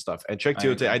bossing stuff. And Czech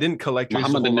Tiote, I didn't collect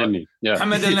Mohamed Elneny.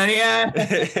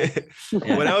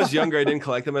 When I was younger, I didn't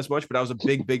collect them as much, but I was a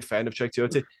big fan of Czech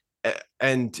Tiote.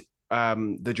 And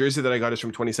the jersey that I got is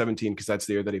from 2017 because that's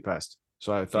the year that he passed.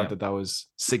 So I thought that was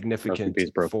significant peace,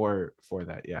 bro. for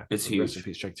that. Yeah, It's Rest huge. in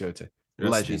peace, Chuck Tiote. Rest in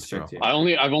Legend, peace, Chuck bro.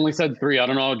 Tiote. I've only said 3. I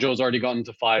don't know how Joe's already gotten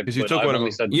to 5. Because you took one of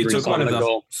them. Said You 3, took so one I'm of gonna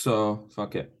them, go. so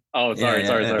fuck it. Oh, sorry.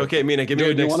 Okay, Mina, give me Joe,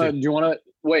 your next two. do you wanna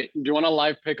wait? Do you wanna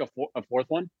live pick a fourth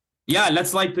one? Yeah,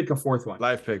 let's like pick a fourth one.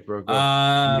 Live pick, bro.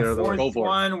 Go. Fourth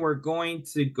one, we're going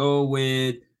to go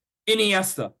with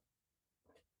Iniesta.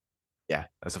 Yeah,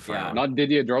 that's a fire one. Not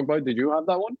Didier Drogba. Did you have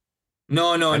that one?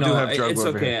 No. I do have Drogba it's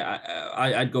over okay. here.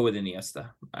 I'd go with Iniesta.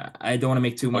 I don't want to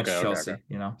make too much Chelsea, okay.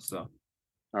 you know. So.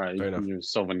 All right, you're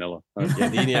so vanilla. Yeah,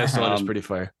 the Iniesta one is pretty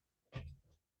fire.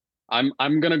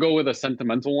 I'm gonna go with a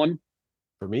sentimental one.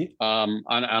 For me? And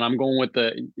I'm going with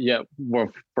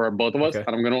for both of us. Okay.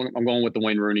 And I'm going with the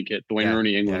Wayne Rooney kit, the Wayne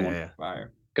Rooney England one.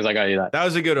 Fire. Because I got you that. That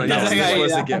was a good one. Yeah, This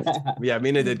was a gift. Yeah,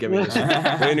 Mina did give me this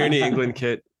one. Wayne Rooney England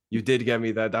kit. You did get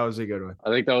me that. That was a good one. I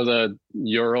think that was a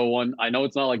Euro one. I know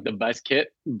it's not like the best kit,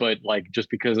 but like just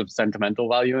because of sentimental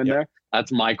value in there,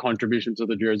 that's my contribution to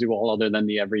the jersey wall. Other than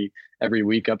the every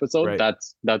week episode, Right.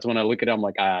 that's when I look at it. I'm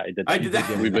like, I did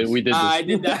that. We did this. I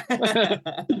did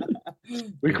that.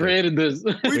 We created this.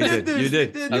 We did. You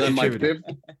did. And then my fifth,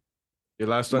 your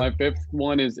last one. my fifth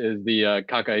one is the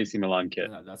Kaka AC Milan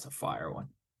kit. That's a fire one.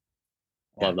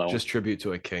 Love that one. Just tribute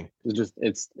to a king. It's just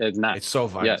it's nice. It's so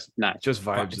vibes. Yes, nice. Just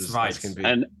vibes It's as can be.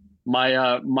 And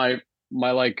my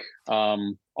like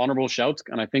honorable shouts,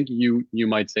 and I think you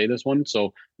might say this one.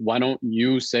 So why don't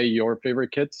you say your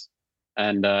favorite kits?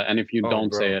 And if you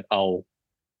don't say it, I'll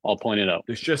point it out.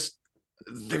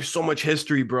 There's so much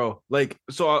history, bro. Like,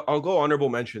 so I'll go honorable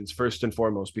mentions first and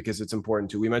foremost because it's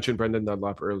important to. We mentioned Brendan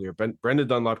Dunlop earlier. Brendan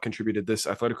Dunlop contributed this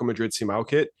Atletico Madrid Simao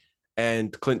kit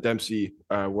and Clint Dempsey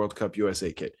World Cup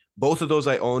USA kit. Both of those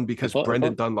I own because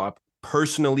Brendan Dunlop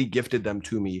personally gifted them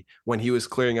to me when he was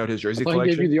clearing out his jersey collection.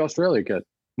 He gave you the Australia kit.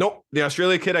 Nope, the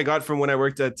Australia kit I got from when I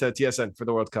worked at TSN for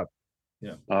the World Cup.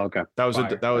 Yeah. Oh, okay. That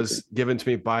was given to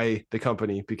me by the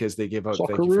company because they gave out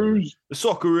Socceroos. The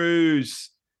Socceroos.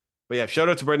 But yeah, shout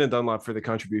out to Brendan Dunlop for the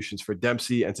contributions for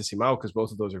Dempsey and to Simao because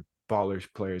both of those are baller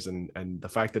players, and the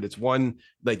fact that it's one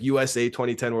like USA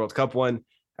 2010 World Cup one,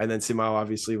 and then Simao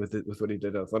obviously with what he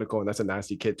did at Atletico, and that's a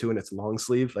nasty kit too, and it's long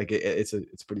sleeve, like it's a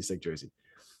pretty sick jersey.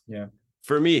 Yeah.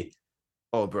 For me,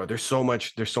 oh bro, there's so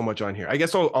much on here. I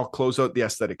guess I'll close out the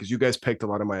aesthetic because you guys picked a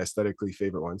lot of my aesthetically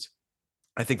favorite ones.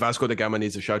 I think Vasco da Gama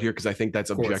needs a shout here because I think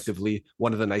that's objectively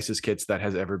one of the nicest kits that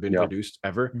has ever been produced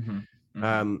ever. Mm-hmm.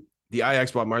 Mm-hmm. The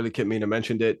Ajax Bob Marley kit, Mina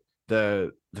mentioned it.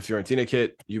 The Fiorentina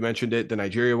kit, you mentioned it. The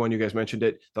Nigeria one, you guys mentioned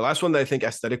it. The last one that I think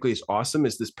aesthetically is awesome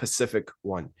is this Pacific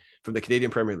one from the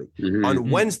Canadian Premier League. Mm-hmm. On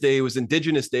Wednesday, it was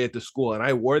Indigenous Day at the school, and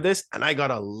I wore this, and I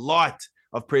got a lot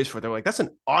of praise for it. They were like, that's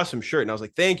an awesome shirt. And I was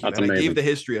like, thank you. That's amazing. I gave the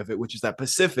history of it, which is that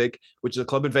Pacific, which is a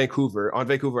club in Vancouver, on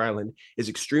Vancouver Island, is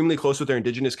extremely close with their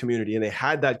Indigenous community. And they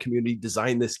had that community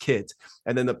design this kit.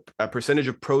 And then the percentage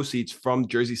of proceeds from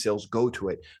jersey sales go to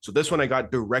it. So this one I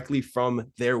got directly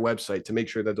from their website to make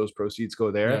sure that those proceeds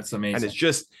go there. That's amazing.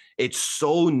 And it's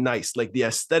so nice. Like the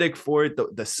aesthetic for it,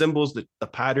 the symbols, the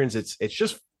patterns, it's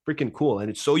just freaking cool, and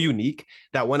it's so unique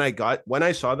that when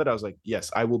I saw that, I was like, yes,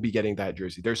 I will be getting that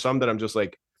jersey. There's some that I'm just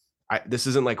like, this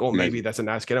isn't like, oh, maybe that's a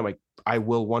nice kid. I'm like, I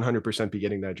will 100% be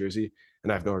getting that jersey,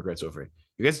 and I have no regrets over it.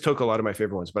 You guys took a lot of my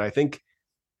favorite ones, but I think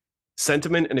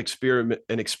sentiment and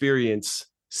experiences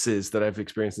that I've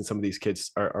experienced in some of these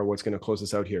kits are what's going to close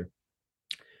us out here.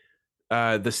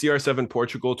 The CR7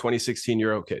 Portugal 2016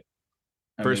 Euro kit,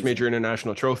 first major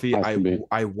international trophy.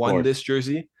 I won this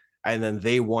jersey. And then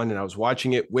they won, and I was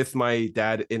watching it with my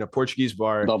dad in a Portuguese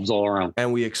bar. Dubs all around.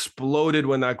 And we exploded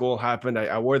when that goal happened.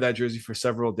 I wore that jersey for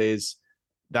several days.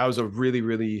 That was a really,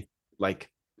 really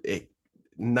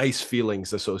nice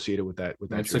feelings associated with that.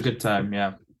 It's jersey. A good time,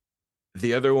 yeah.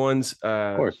 The other ones,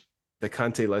 of course, the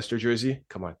Conte Leicester jersey.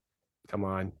 Come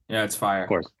on. Yeah, it's fire. Of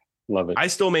course, love it. I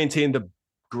still maintain the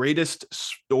greatest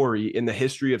story in the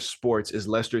history of sports is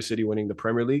Leicester City winning the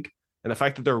Premier League. And the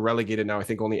fact that they're relegated now, I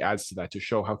think, only adds to that, to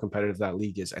show how competitive that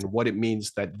league is and what it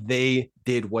means that they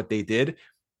did what they did.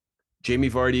 Jamie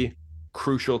Vardy,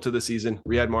 crucial to the season.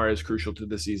 Riyad Mahrez, crucial to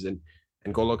the season.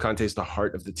 And N'Golo Kante is the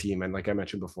heart of the team. And like I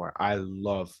mentioned before, I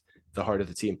love the heart of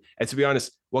the team. And to be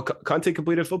honest, Kante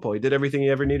completed football. He did everything he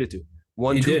ever needed to.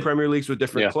 Won two Premier Leagues with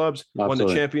different clubs. Absolutely. Won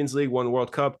the Champions League, won the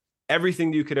World Cup.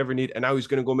 Everything you could ever need. And now he's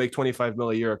going to go make $25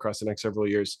 million a year across the next several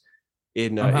years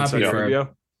in Saudi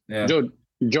Arabia. Yeah.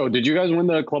 Joe, did you guys win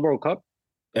the Club World Cup?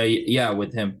 Yeah,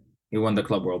 with him. He won the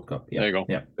Club World Cup. Yeah. There you go.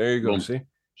 Yeah. There you go. Boom. See?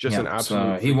 Just an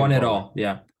absolute. He won it all.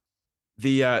 Yeah. The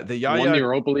Yaya won the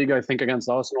Europa League, I think, against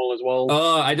Arsenal as well.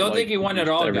 I don't think he won it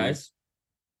all, guys.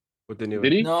 With the new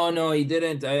Did he? No, he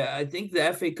didn't. I think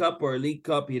the FA Cup or League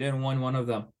Cup, he didn't win one of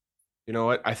them. You know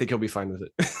what? I think he'll be fine with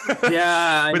it.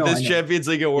 Yeah, I with know, this I know. Champions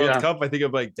League and World Cup, I think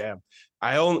I'm like, damn.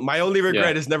 My only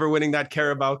regret is never winning that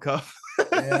Carabao Cup.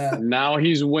 Yeah. Now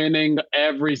he's winning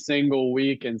every single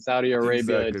week in Saudi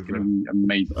Arabia. Exactly, It's going to be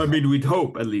amazing. I mean, we'd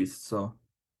hope at least. So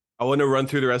I want to run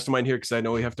through the rest of mine here because I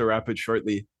know we have to wrap it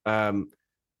shortly.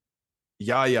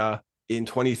 Yaya in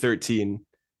 2013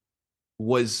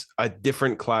 was a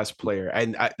different class player,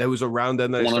 and that was around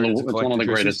then that It's one of the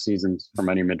greatest seasons from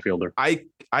any midfielder.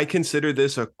 I consider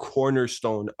this a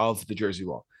cornerstone of the jersey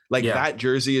wall. Like that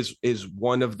jersey is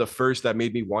one of the first that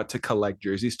made me want to collect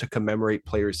jerseys to commemorate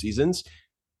player seasons.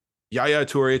 Yaya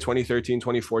Toure 2013,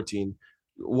 2014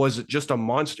 was just a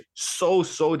monster.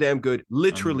 So damn good,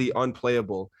 literally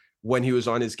unplayable when he was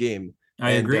on his game.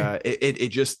 I agree. It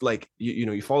just like,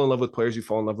 you fall in love with players, you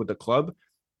fall in love with the club.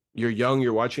 You're young,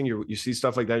 you're watching, you see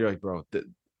stuff like that. You're like, bro,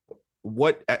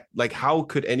 what, like, how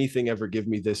could anything ever give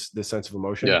me this sense of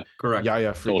emotion? Yeah, correct.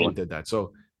 Yaya freaking did that.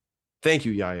 So thank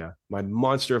you, Yaya, my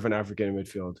monster of an African in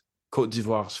midfield, Côte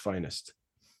d'Ivoire's finest.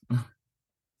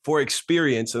 For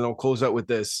experience, and I'll close out with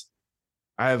this,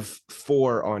 I have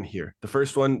 4 on here. The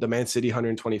first one, the Man City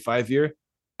 125 year,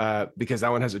 because that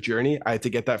one has a journey. I had to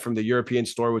get that from the European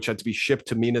store, which had to be shipped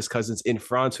to Mina's cousins in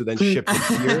France, who then shipped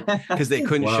it here because they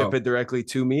couldn't ship it directly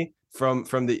to me from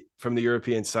the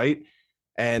European site.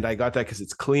 And I got that because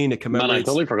it's clean. It commemorates. Man, I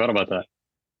totally forgot about that.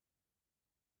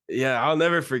 Yeah, I'll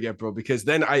never forget, bro. Because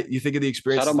then you think of the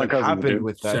experience that happened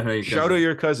with that. Shout out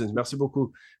your cousins. Merci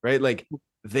beaucoup. Right, like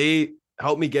they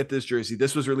helped me get this jersey.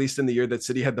 This was released in the year that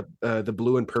City had the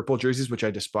blue and purple jerseys, which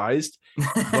I despised.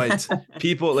 But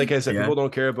people, like I said, people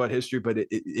don't care about history, but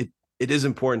it is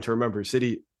important to remember.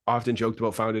 City often joked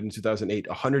about founded in 2008,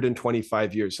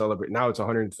 125 years celebrate. Now it's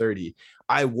 130.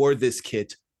 I wore this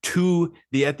kit to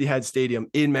the Etihad Stadium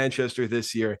in Manchester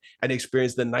this year and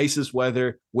experienced the nicest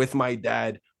weather with my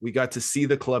dad. We got to see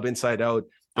the club inside out.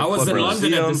 I was in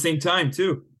London at the same time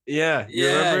too. Yeah,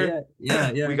 remember?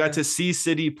 Yeah. We got to see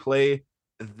City play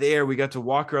there. We got to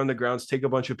walk around the grounds, take a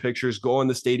bunch of pictures, go on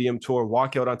the stadium tour,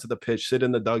 walk out onto the pitch, sit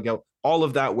in the dugout, all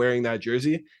of that wearing that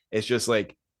jersey. It's just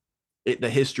like the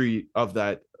history of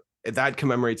that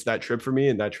commemorates that trip for me,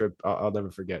 and that trip I'll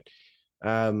never forget.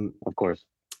 Of course.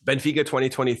 Benfica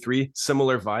 2023,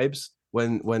 similar vibes.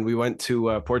 When we went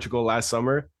to Portugal last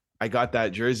summer, I got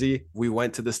that jersey. We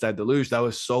went to the Stade de Luge. That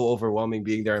was so overwhelming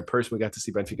being there in person. We got to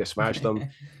see Benfica smash them.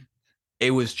 It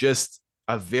was just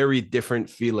a very different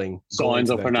feeling. Saw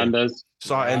Enzo Fernandez.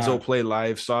 Saw Enzo play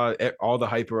live. Saw all the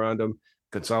hype around him.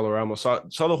 Gonzalo Ramos. Saw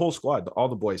the whole squad, all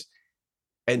the boys.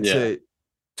 And to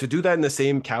do that in the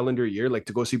same calendar year, like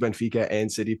to go see Benfica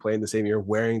and City play in the same year,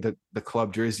 wearing the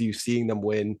club jersey, seeing them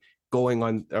win, going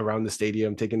on around the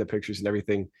stadium, taking the pictures and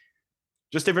everything.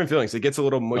 Just different feelings. It gets a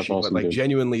little mushy, awesome, but like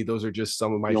genuinely, those are just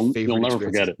some of my favorite. You'll never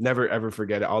forget it. Never ever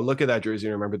forget it. I'll look at that jersey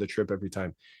and remember the trip every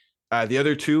time. The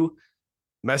other two,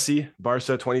 Messi,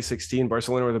 Barca 2016.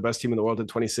 Barcelona were the best team in the world in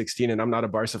 2016, and I'm not a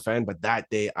Barca fan, but that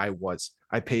day I was.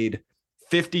 I paid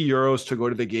 50 euros to go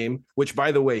to the game, which,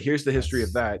 by the way, here's the history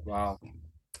of that. Wow.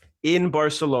 In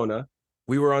Barcelona,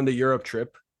 we were on the Europe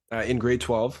trip in grade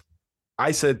 12.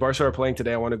 I said, Barca are playing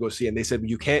today. I want to go see. And they said,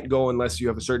 you can't go unless you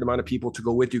have a certain amount of people to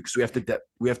go with you, because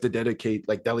we have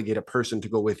to delegate a person to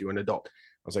go with you, an adult.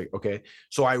 I was like, okay.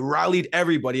 So I rallied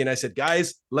everybody and I said,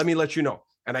 guys, let me let you know.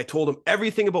 And I told them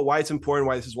everything about why it's important,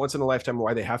 why this is once in a lifetime,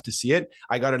 why they have to see it.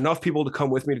 I got enough people to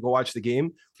come with me to go watch the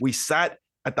game. We sat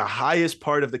at the highest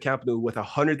part of the Camp Nou with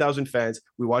 100,000 fans.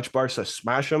 We watched Barca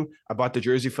smash them. I bought the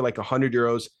jersey for like 100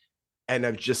 euros. And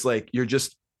I'm just like,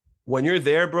 when you're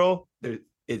there, bro,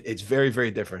 it's very,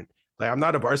 very different. Like, I'm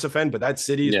not a Barca fan, but that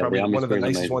city is probably one of the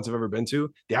nicest ones I've ever been to.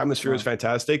 The atmosphere is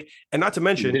fantastic. And not to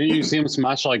mention, didn't you see him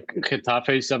smash like Getafe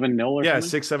 7-0? Yeah,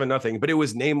 6-7-0. But it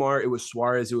was Neymar, it was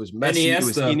Suarez, it was Messi, it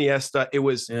was Iniesta, it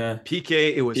was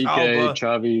Piqué, it was Alba,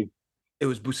 Xavi, it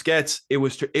was Busquets, it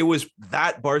was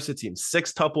that Barca team,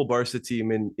 six-tuple Barca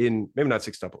team in maybe not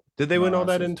six-tuple. Did they win all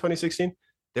that in 2016?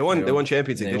 They won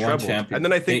Champions League. They trebled. And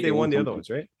then I think they won the other ones,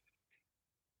 right?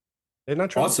 They're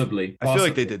not possibly. I feel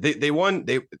like they did. They won.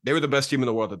 They were the best team in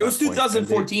the world at that point. It was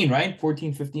 2014, right?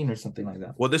 14, 15 or something like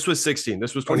that. Well, this was 16.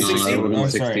 This was 2016. Oh,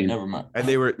 sorry, never mind. And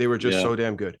they were just so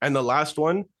damn good. And the last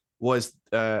one was,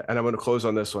 and I'm going to close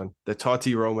on this one, the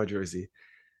Totti Roma jersey,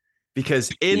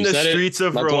 because in the streets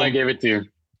of Rome, that's why I gave it to you.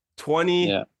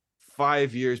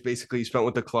 25 years basically spent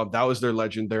with the club. That was their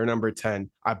legend. Their number 10.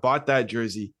 I bought that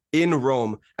jersey in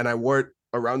Rome and I wore it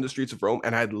around the streets of Rome,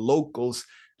 and I had locals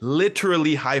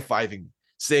literally high-fiving me,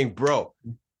 saying, bro,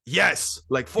 yes,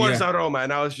 like Forza Roma.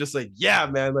 And I was just like, yeah,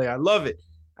 man, like I love it.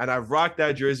 And I rocked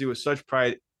that jersey with such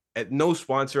pride. At no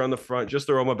sponsor on the front, just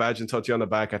the Roma badge and Totti on the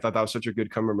back. I thought that was such a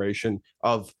good commemoration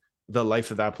of the life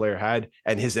that player had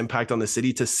and his impact on the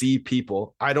city, to see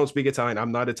people, I don't speak Italian,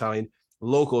 I'm not Italian,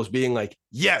 locals being like,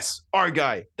 yes, our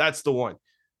guy, that's the one.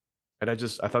 And I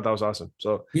thought that was awesome.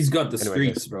 So he's got the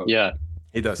streets, bro. Yeah,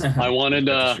 he does. I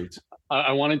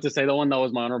wanted to say the one that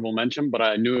was my honorable mention, but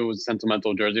I knew it was a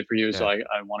sentimental jersey for you, so I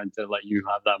wanted to let you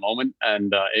have that moment.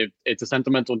 And it's a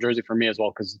sentimental jersey for me as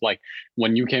well, because like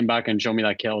when you came back and showed me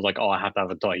that kit, I was like, oh, I have to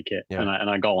have a toy kit, and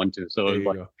I got one too. So it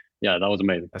was like, yeah, that was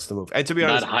amazing. That's the move. And to be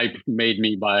honest, that hype made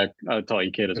me buy a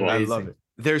toy kit as well. I love it.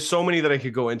 There's so many that I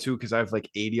could go into because I have like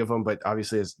 80 of them, but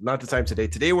obviously it's not the time today.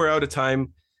 Today we're out of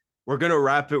time. We're going to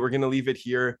wrap it. We're going to leave it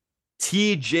here.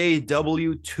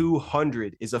 TJW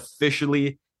 200 is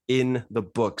officially in the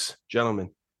books.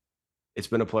 Gentlemen, it's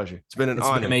been a pleasure. It's been an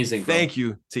honor. Been amazing. Thank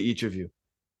you to each of you.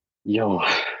 Yo,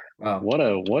 wow, what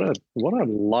a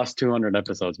last 200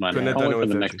 episodes, man. Couldn't I have can't done wait it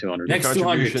for the without next you. 200. Next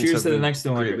 200. Cheers to the next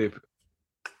 200.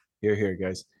 Here,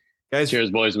 guys.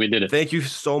 Cheers, boys. We did it. Thank you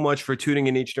so much for tuning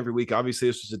in each and every week. Obviously,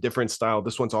 this was a different style.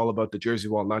 This one's all about the jersey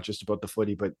wall, not just about the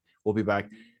footy, but we'll be back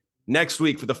next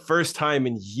week for the first time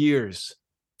in years.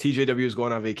 TJW is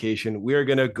going on vacation. We are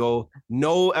going to go.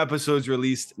 No episodes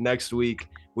released next week.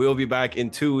 We will be back in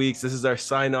 2 weeks. This is our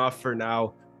sign off for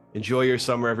now. Enjoy your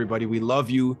summer, everybody. We love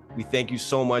you. We thank you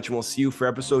so much. And we'll see you for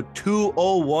episode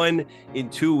 201 in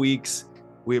 2 weeks.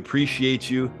 We appreciate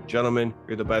you, gentlemen.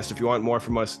 You're the best. If you want more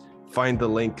from us, find the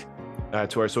link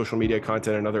to our social media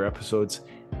content and other episodes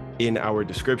in our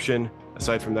description.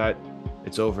 Aside from that,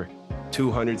 it's over.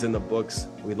 200's in the books.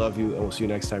 We love you, and we'll see you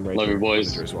next time. Love you,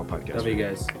 boys. Podcast. Love you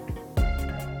guys.